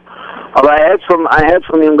fish. I heard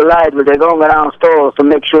from young guys where they're going around stores to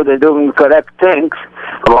make sure they're doing the correct things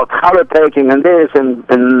about color taking and this, and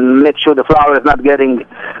make sure the flour is not getting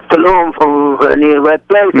bloom from near wet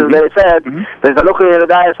places. They said there's a look at the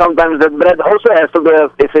guy. Sometimes the bread also has to be,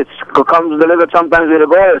 if it comes delivered sometimes with a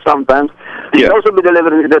goy, sometimes it also be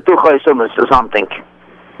delivered with the 2 choisimus or something.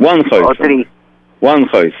 1 choisim. Or 3. 1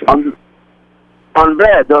 choisim. On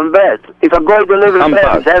bread. If a guy delivers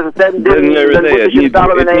bread, it has then it needs 1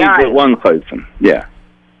 choisim. Yeah.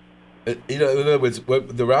 In other words,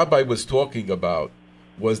 what the rabbi was talking about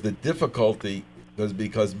was the difficulty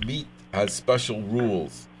because meat has special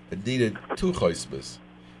rules. It needed 2 choisimus.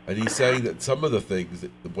 And he's saying that some of the things,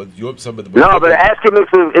 but ask him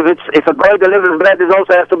if a guy delivers bread, it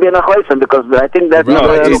also has to be in a choisim, because I think that's the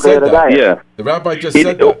rabbi just said that. Yeah. The rabbi just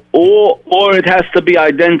said that. Or it has to be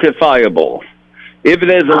identifiable. If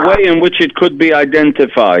there's a way in which it could be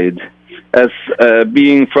identified as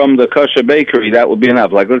being from the kosher bakery, that would be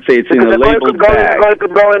enough. Like, let's say it's in a labeled bag. The guy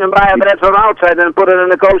could go in and buy a bread from outside and put it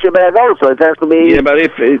in a kosher bag also. It has to be but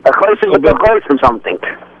if a choisim with a choisim something.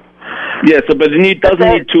 Yeah, so but it doesn't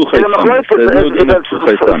need 2 choisimus. There's no need 2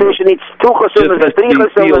 choisimus. It needs 2 choisimus and 3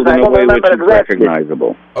 choisimus. I don't remember exactly.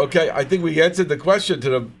 Recognizable. Okay, I think we answered the question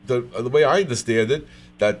to the way I understand it,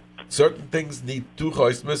 that certain things need 2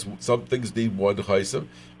 choisimus, some things need 1 choisim.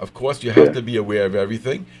 Of course, you have to be aware of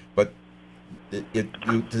everything, but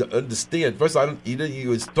to understand. First,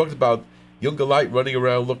 you talked about younger light running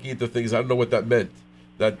around looking at the things. I don't know what that meant.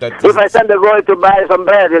 If I send a boy to buy some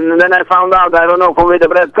bread and then I found out I don't know from where the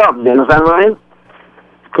bread comes, you understand what I mean?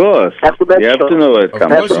 Of course. You have to know where it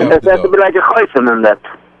comes from. It has to be like a choisim in that.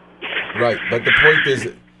 Right, but the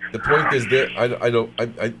point is that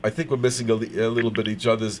I think we're missing a little bit each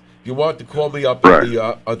other's. If you want to call me up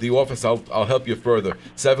at the office, I'll help you further.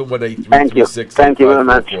 718-336-8544. Thank you very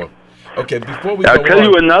much. Okay, before we I'll tell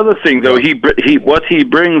you another thing, though. What he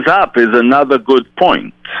brings up is another good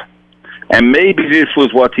point. And maybe this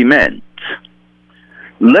was what he meant.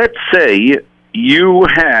 Let's say you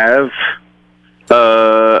have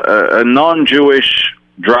a non-Jewish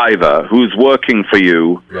driver who's working for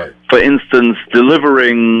you, for instance,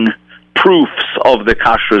 delivering proofs of the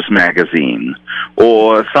Kashrus magazine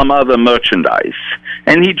or some other merchandise.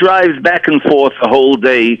 And he drives back and forth the whole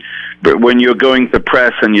day when you're going to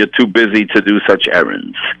press and you're too busy to do such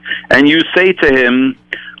errands. And you say to him,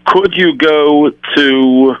 could you go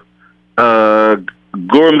to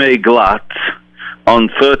Gourmet Glatt on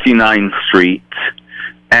 39th Street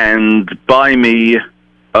and buy me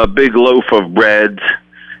a big loaf of bread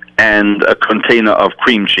and a container of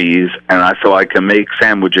cream cheese, and so I can make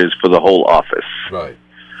sandwiches for the whole office. Right.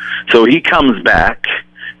 So he comes back,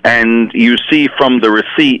 and you see from the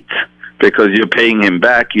receipt, because you're paying him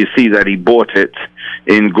back, you see that he bought it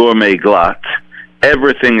in gourmet glatt.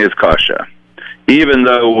 Everything is kosher, even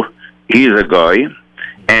though he's a guy,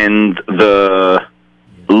 and the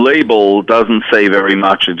label doesn't say very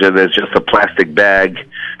much. There's just a plastic bag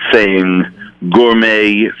saying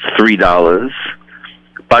gourmet $3,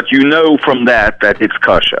 but you know from that it's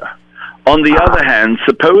kosher. On the other hand,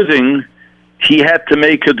 supposing he had to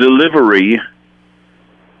make a delivery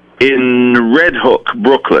in Red Hook,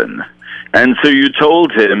 Brooklyn, and so you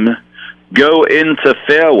told him, go into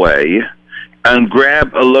Fairway and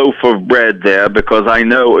grab a loaf of bread there because I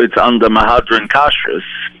know it's under Mahadran Kashrus,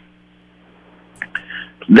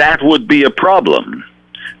 that would be a problem.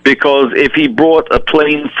 Because if he brought a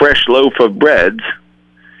plain, fresh loaf of bread,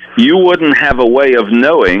 you wouldn't have a way of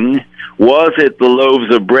knowing, was it the loaves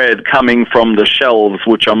of bread coming from the shelves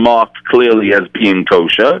which are marked clearly as being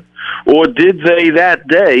kosher, or did they that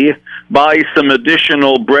day buy some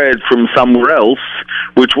additional bread from somewhere else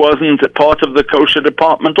which wasn't a part of the kosher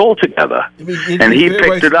department altogether? And he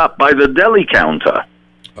picked it up by the deli counter.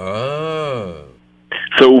 Ah.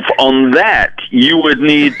 So on that, you would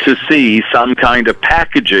need to see some kind of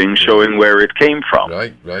packaging showing where it came from.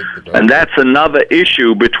 Right. And that's another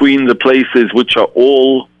issue between the places which are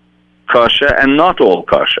all kosher and not all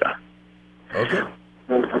kosher. Okay.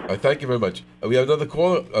 Thank you very much. We have another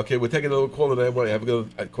caller. Okay, we're taking another caller. I have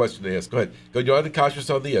a question to ask. Go ahead. You're on the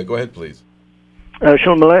Kashrus on the air. Go ahead, please.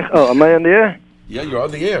 Shalom Aleichem. Oh, am I on the air? Yeah, you're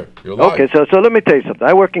on the air. You're live. Okay, so let me tell you something.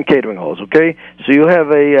 I work in catering halls, okay? So you have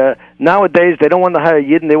nowadays they don't want to hire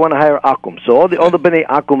Yidden, they want to hire Akum. So all the B'nai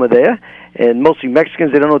Akum are there, and mostly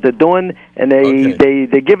Mexicans, they don't know what they're doing, and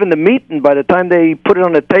they give them the meat, and by the time they put it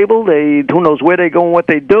on the table, who knows where they go and what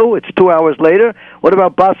they do. It's 2 hours later. What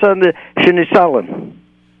about Basa and the Shinisalim?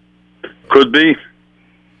 Could be.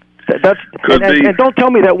 And don't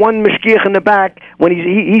tell me that one mishgiach in the back, when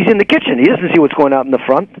he's in the kitchen, he doesn't see what's going on in the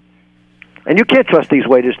front. And you can't trust these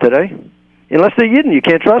waiters today. Unless they're Yidden, you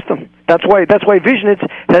can't trust them. That's why Visionitz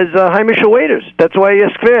has Heimische waiters. That's why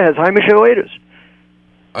Skver has Heimische waiters.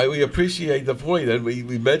 We appreciate the point, and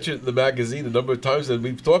we mentioned it in the magazine a number of times, and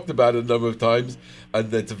we've talked about it a number of times,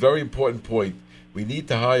 and it's a very important point. We need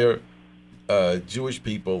to hire Jewish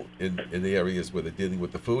people in the areas where they're dealing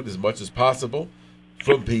with the food as much as possible,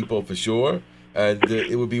 from people for sure, and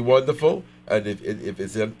it would be wonderful. And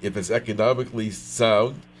if it's economically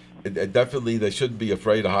sound, and definitely they shouldn't be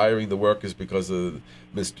afraid of hiring the workers because they're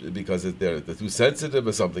too sensitive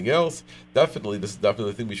or something else. Definitely, this is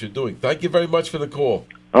definitely the thing we should be doing. Thank you very much for the call.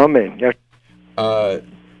 Amen. Now I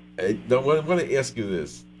want to ask you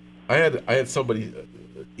this. I had somebody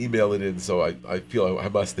email it in, so I feel I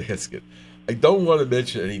must ask it. I don't want to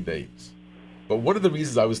mention any names, but one of the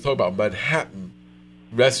reasons I was talking about Manhattan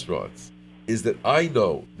restaurants is that I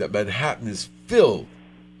know that Manhattan is filled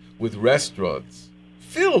with restaurants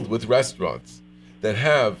that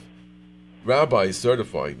have rabbis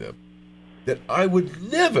certifying them that I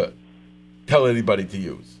would never tell anybody to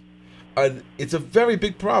use. And it's a very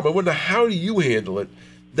big problem. I wonder, how do you handle it?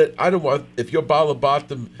 That I don't want, if you're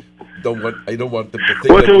Balabatim, I don't want them to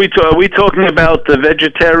think. What are we talking about? The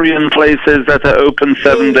vegetarian places that are open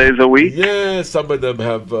 7 days a week? Yeah, some of them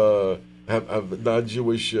have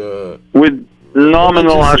non-Jewish with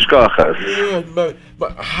nominal hashgachas. Yeah,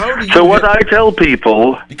 but how do you? So what I tell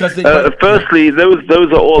people, because firstly, those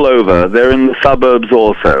are all over. They're in the suburbs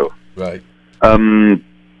also. Right. And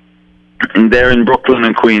they're in Brooklyn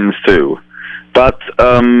and Queens too. But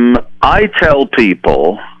I tell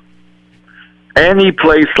people, any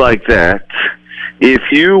place like that, if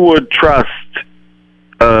you would trust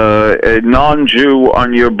a non-Jew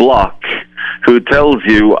on your block who tells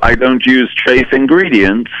you, I don't use trace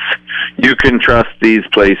ingredients, you can trust these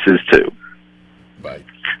places too. Right.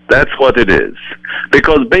 That's what it is.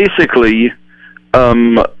 Because basically, let's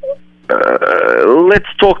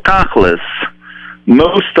talk tachlis.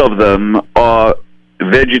 Most of them are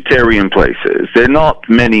vegetarian places. They're not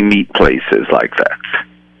many meat places like that.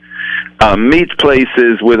 Meat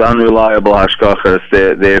places with unreliable hashgachas,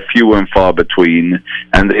 they're few and far between,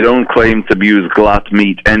 and they don't claim to use glatt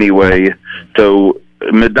meat anyway, so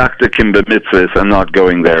medaktikim b'mitzvahs are not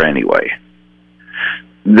going there anyway.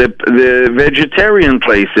 The vegetarian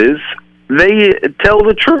places, they tell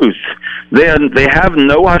the truth. They have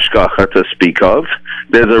no hashgacha to speak of.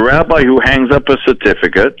 There's a rabbi who hangs up a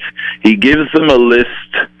certificate. He gives them a list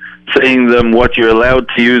saying them what you're allowed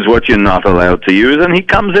to use, what you're not allowed to use, and he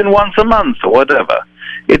comes in once a month or whatever.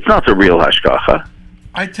 It's not a real hashgacha.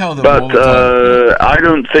 I tell them all the time. I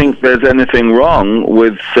don't think there's anything wrong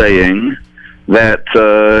with saying that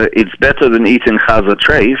it's better than eating chaza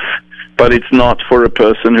treif, but it's not for a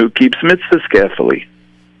person who keeps mitzvahs carefully.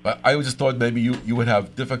 I just thought maybe you would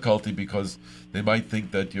have difficulty because they might think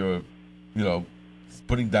that you're,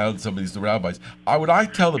 putting down some of these rabbis. I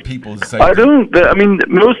tell the people the same thing. I mean,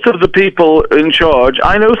 most of the people in charge,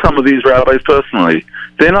 I know some of these rabbis personally.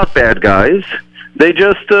 They're not bad guys. They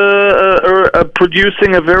just are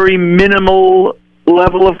producing a very minimal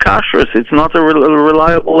level of kashrus. It's not a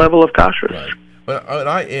reliable level of kashrus. Right. But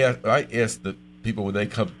I asked the people when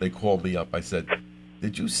they call me up. I said,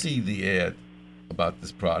 "Did you see the ad about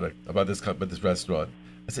this product, about this restaurant?"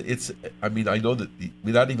 I said, I know that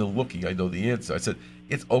without even looking, I know the answer. I said,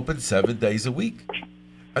 it's open 7 days a week,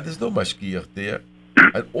 and there's no mashgiach there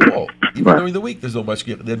at all. Even during the week, there's no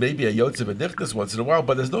mashgiach. There may be a yotzev and nichtas once in a while,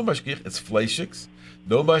 but there's no mashgiach. It's fleishiks,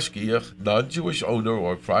 no mashgiach, non-Jewish owner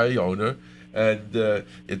or prior owner, and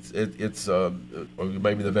it's or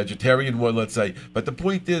maybe the vegetarian one, let's say. But the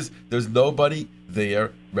point is, there's nobody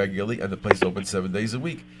there regularly, and the place is open 7 days a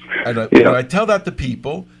week. And when I tell that to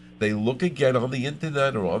people, they look again on the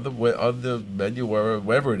internet or on the menu or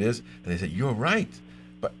wherever it is, and they say, "You're right."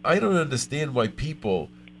 But I don't understand why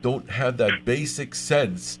people don't have that basic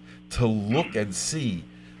sense to look and see.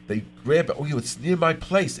 They grab it. It's near my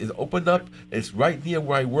place. It's opened up. It's right near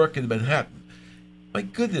where I work in Manhattan. My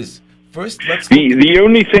goodness. First, let's... The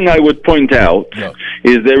only thing I would point out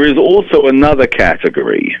is there is also another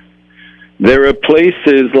category. There are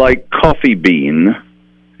places like Coffee Bean,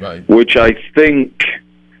 which I think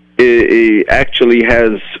actually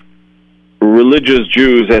has religious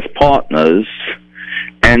Jews as partners,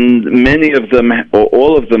 and many of them, or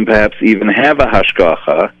all of them perhaps, even have a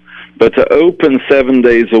hashgacha, but are open 7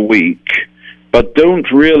 days a week, but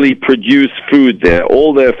don't really produce food there.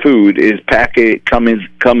 All their food is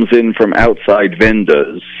comes in from outside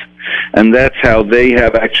vendors, and that's how they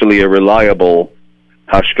have actually a reliable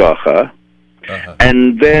hashgacha.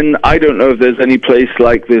 And then I don't know if there's any place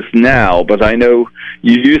like this now, but I know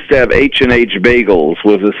you used to have H&H Bagels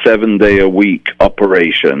was a 7 day a week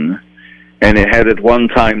operation, and it had at one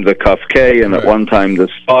time the Kaf K and at one time the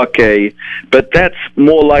Star K, but that's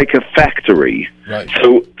more like a factory.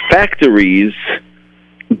 So factories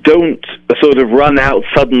don't sort of run out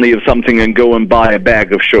suddenly of something and go and buy a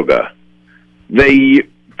bag of sugar. They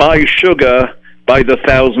buy sugar by the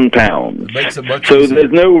 1,000 pounds. So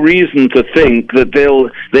there's no reason to think that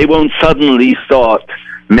they won't suddenly start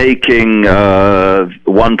making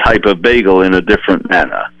one type of bagel in a different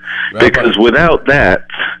manner. Because without that,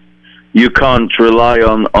 you can't rely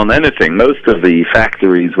on anything. Most of the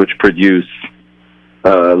factories which produce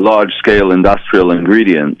large-scale industrial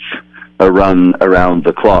ingredients are run around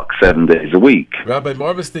the clock 7 days a week. Rabbi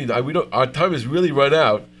Borenstein, our time has really run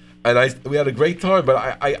out. And we had a great time,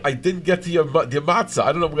 but I didn't get to your matzah.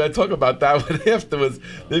 I don't know if we're going to talk about that one afterwards.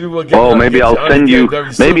 Maybe we'll get. Oh, maybe I'll send you.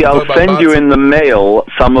 Maybe I'll send you in the mail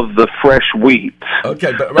some of the fresh wheat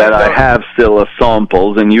that I have still as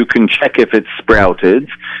samples, and you can check if it's sprouted,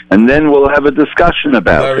 and then we'll have a discussion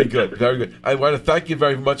about it. Very good, very good. I want to thank you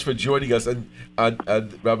very much for joining us, and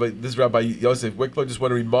this is Rabbi Yosef Wikler. Just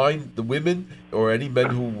want to remind the women or any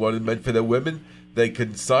men who want it meant for their women, they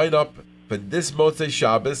can sign up for this Motzei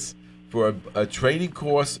Shabbos for a training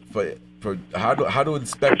course for how to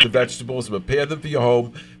inspect the vegetables and prepare them for your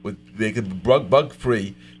home, make them bug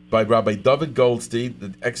free, by Rabbi David Goldstein,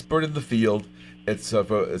 the expert in the field. It's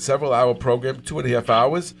for a several-hour program, 2.5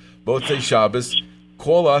 hours. Motzei Shabbos.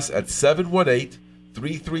 Call us at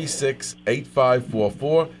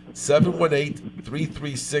 718-336-8544.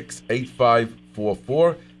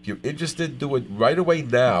 718-336-8544. If you're interested, do it right away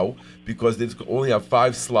now, because they only have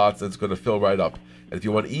 5 slots and it's going to fill right up. And if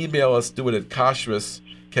you want to email us, do it at kashrus,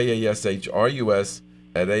 KASHRUS,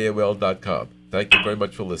 @AOL.com. Thank you very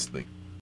much for listening.